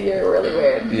 okay, you're really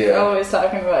weird. Yeah. You're always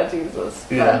talking about Jesus.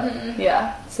 Yeah. But,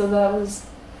 yeah. So that was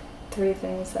 3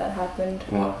 things that happened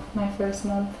Wow. my first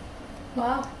month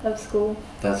Wow. of school.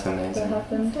 That's That amazing.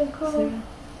 happened. So cool.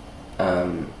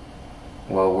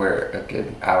 Well, we're a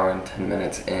good hour and 10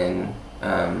 minutes in,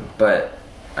 but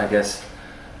I guess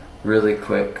really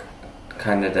quick,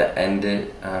 kind of to end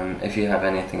it, if you have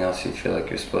anything else you feel like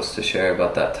you're supposed to share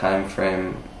about that time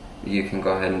frame, you can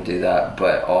go ahead and do that.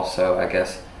 But also, I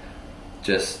guess,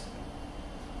 just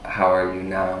how are you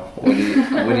now? What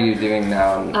are you doing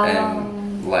now?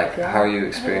 And like, yeah. how are you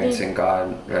experiencing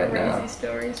God right now? Crazy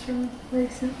stories from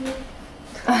recently.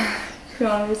 You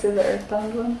want me to say the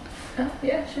Earthbound one? Oh,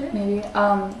 yeah, sure. Maybe.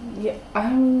 Yeah,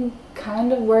 I'm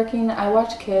kind of working. I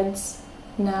watch kids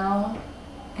now,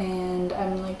 and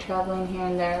I'm like traveling here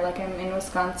and there. Like, I'm in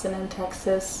Wisconsin and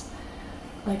Texas,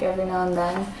 like every now and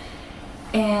then.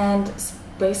 And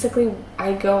basically,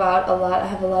 I go out a lot. I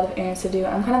have a lot of errands to do.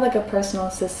 I'm kind of like a personal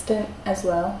assistant as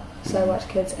well. So I watch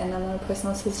kids, and I'm a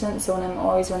personal assistant. So when I'm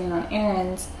always running on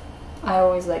errands, I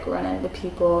always like run into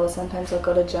people. Sometimes I'll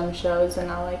go to gem shows, and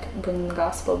I'll like bring the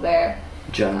gospel there.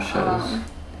 Gem shows.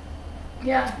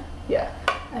 Yeah. Yeah,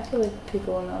 I feel like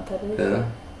people will know what that is. Really?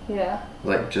 Yeah.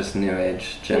 Like just new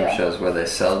age gem Yeah. shows where they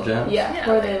sell gems? Yeah, Yeah.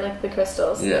 where they like the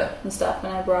crystals Yeah. and stuff.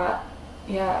 And I brought,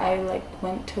 I like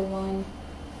went to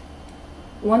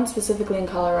one specifically in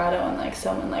Colorado, and like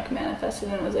someone like manifested,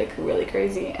 and it was like really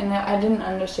crazy. And I didn't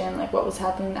understand like what was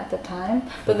happening at the time,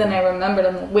 but then I remembered,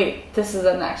 I'm like, wait, this is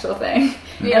an actual thing.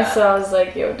 Yeah. And so I was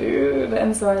like, yo, dude.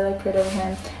 And so I like prayed over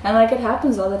him, and like it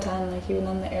happens all the time. Like even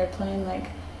on the airplane, like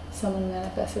someone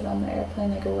manifested on the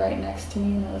airplane, like right next to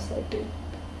me, and I was like, dude,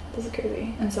 this is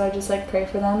crazy. And so I just like pray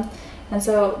for them, and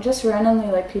so just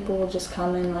randomly like people will just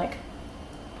come in like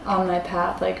on my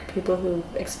path, like people who've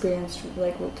experienced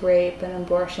like with rape and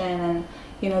abortion, and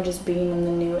you know, just being in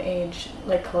the new age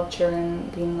like culture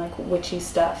and being like witchy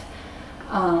stuff,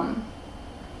 and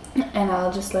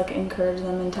I'll just like encourage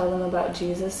them and tell them about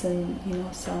Jesus, and you know,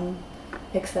 some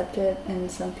accept it and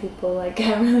some people like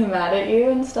get really mad at you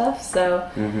and stuff. So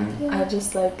I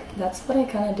just like, that's what I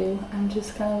kind of do. I'm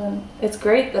just kind of it's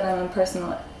great that I'm a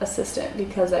personal assistant,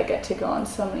 because I get to go on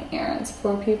so many errands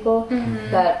for people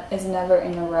that is never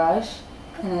in a rush,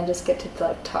 and I just get to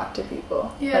like talk to people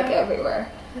like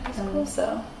everywhere. That is And cool.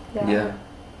 so Yeah.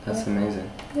 That's amazing.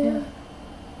 Yeah.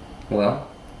 Well,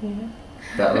 Yeah.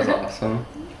 that was awesome.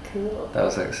 Cool. That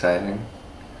was exciting.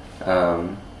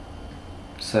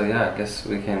 So yeah, I guess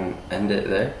we can end it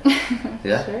there.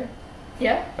 Yeah? Sure.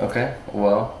 Yeah. Okay.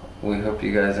 Well, we hope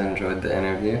you guys enjoyed the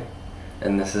interview.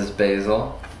 And this is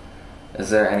Basil.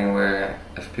 Is there anywhere,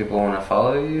 if people want to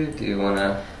follow you, do you want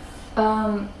to?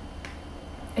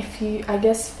 If you, I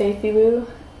guess Faithywoo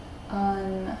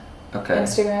on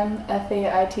Instagram,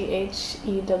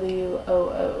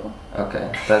 FAITHEWOO.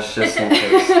 Okay, that's just in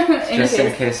case.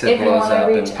 In case it blows up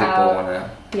and people want to.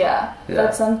 Yeah,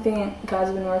 that's something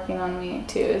God's been working on me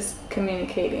too, is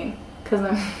communicating, because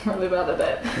I'm really bad at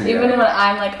it. Even when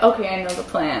I'm like, okay, I know the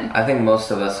plan. I think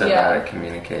most of us are bad at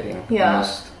communicating. Yeah.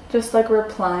 Just like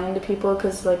replying to people,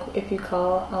 because like if you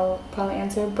call, I'll probably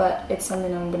answer, but it's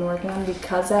something I've been working on,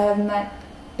 because I have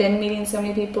been meeting so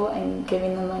many people and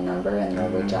giving them my number, and they'll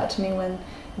reach out to me when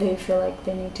they feel like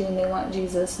they need to and they want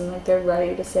Jesus, and like they're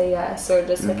ready to say yes, or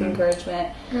just like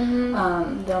encouragement.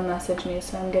 They'll message me,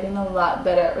 so I'm getting a lot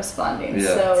better at responding.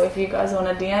 So if you guys want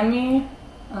to DM me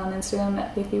on Instagram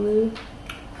at FaithyWoo,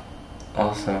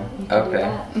 awesome. you can do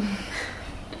that.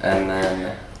 And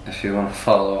then if you want to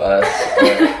follow us,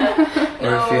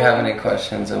 or if you have any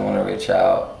questions and want to reach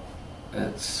out,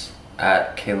 it's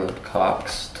at Caleb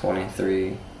Cox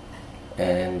 23.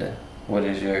 And what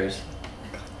is yours?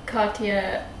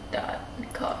 Katya.Cox.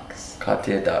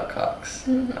 Katya.Cox.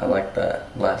 I like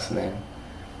that last name.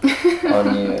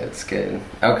 On you, it's good.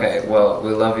 Okay, well,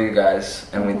 we love you guys,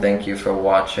 and we thank you for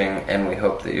watching, and we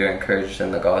hope that you're encouraged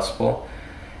in the gospel.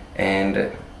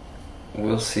 And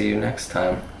we'll see you next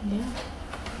time. Yeah.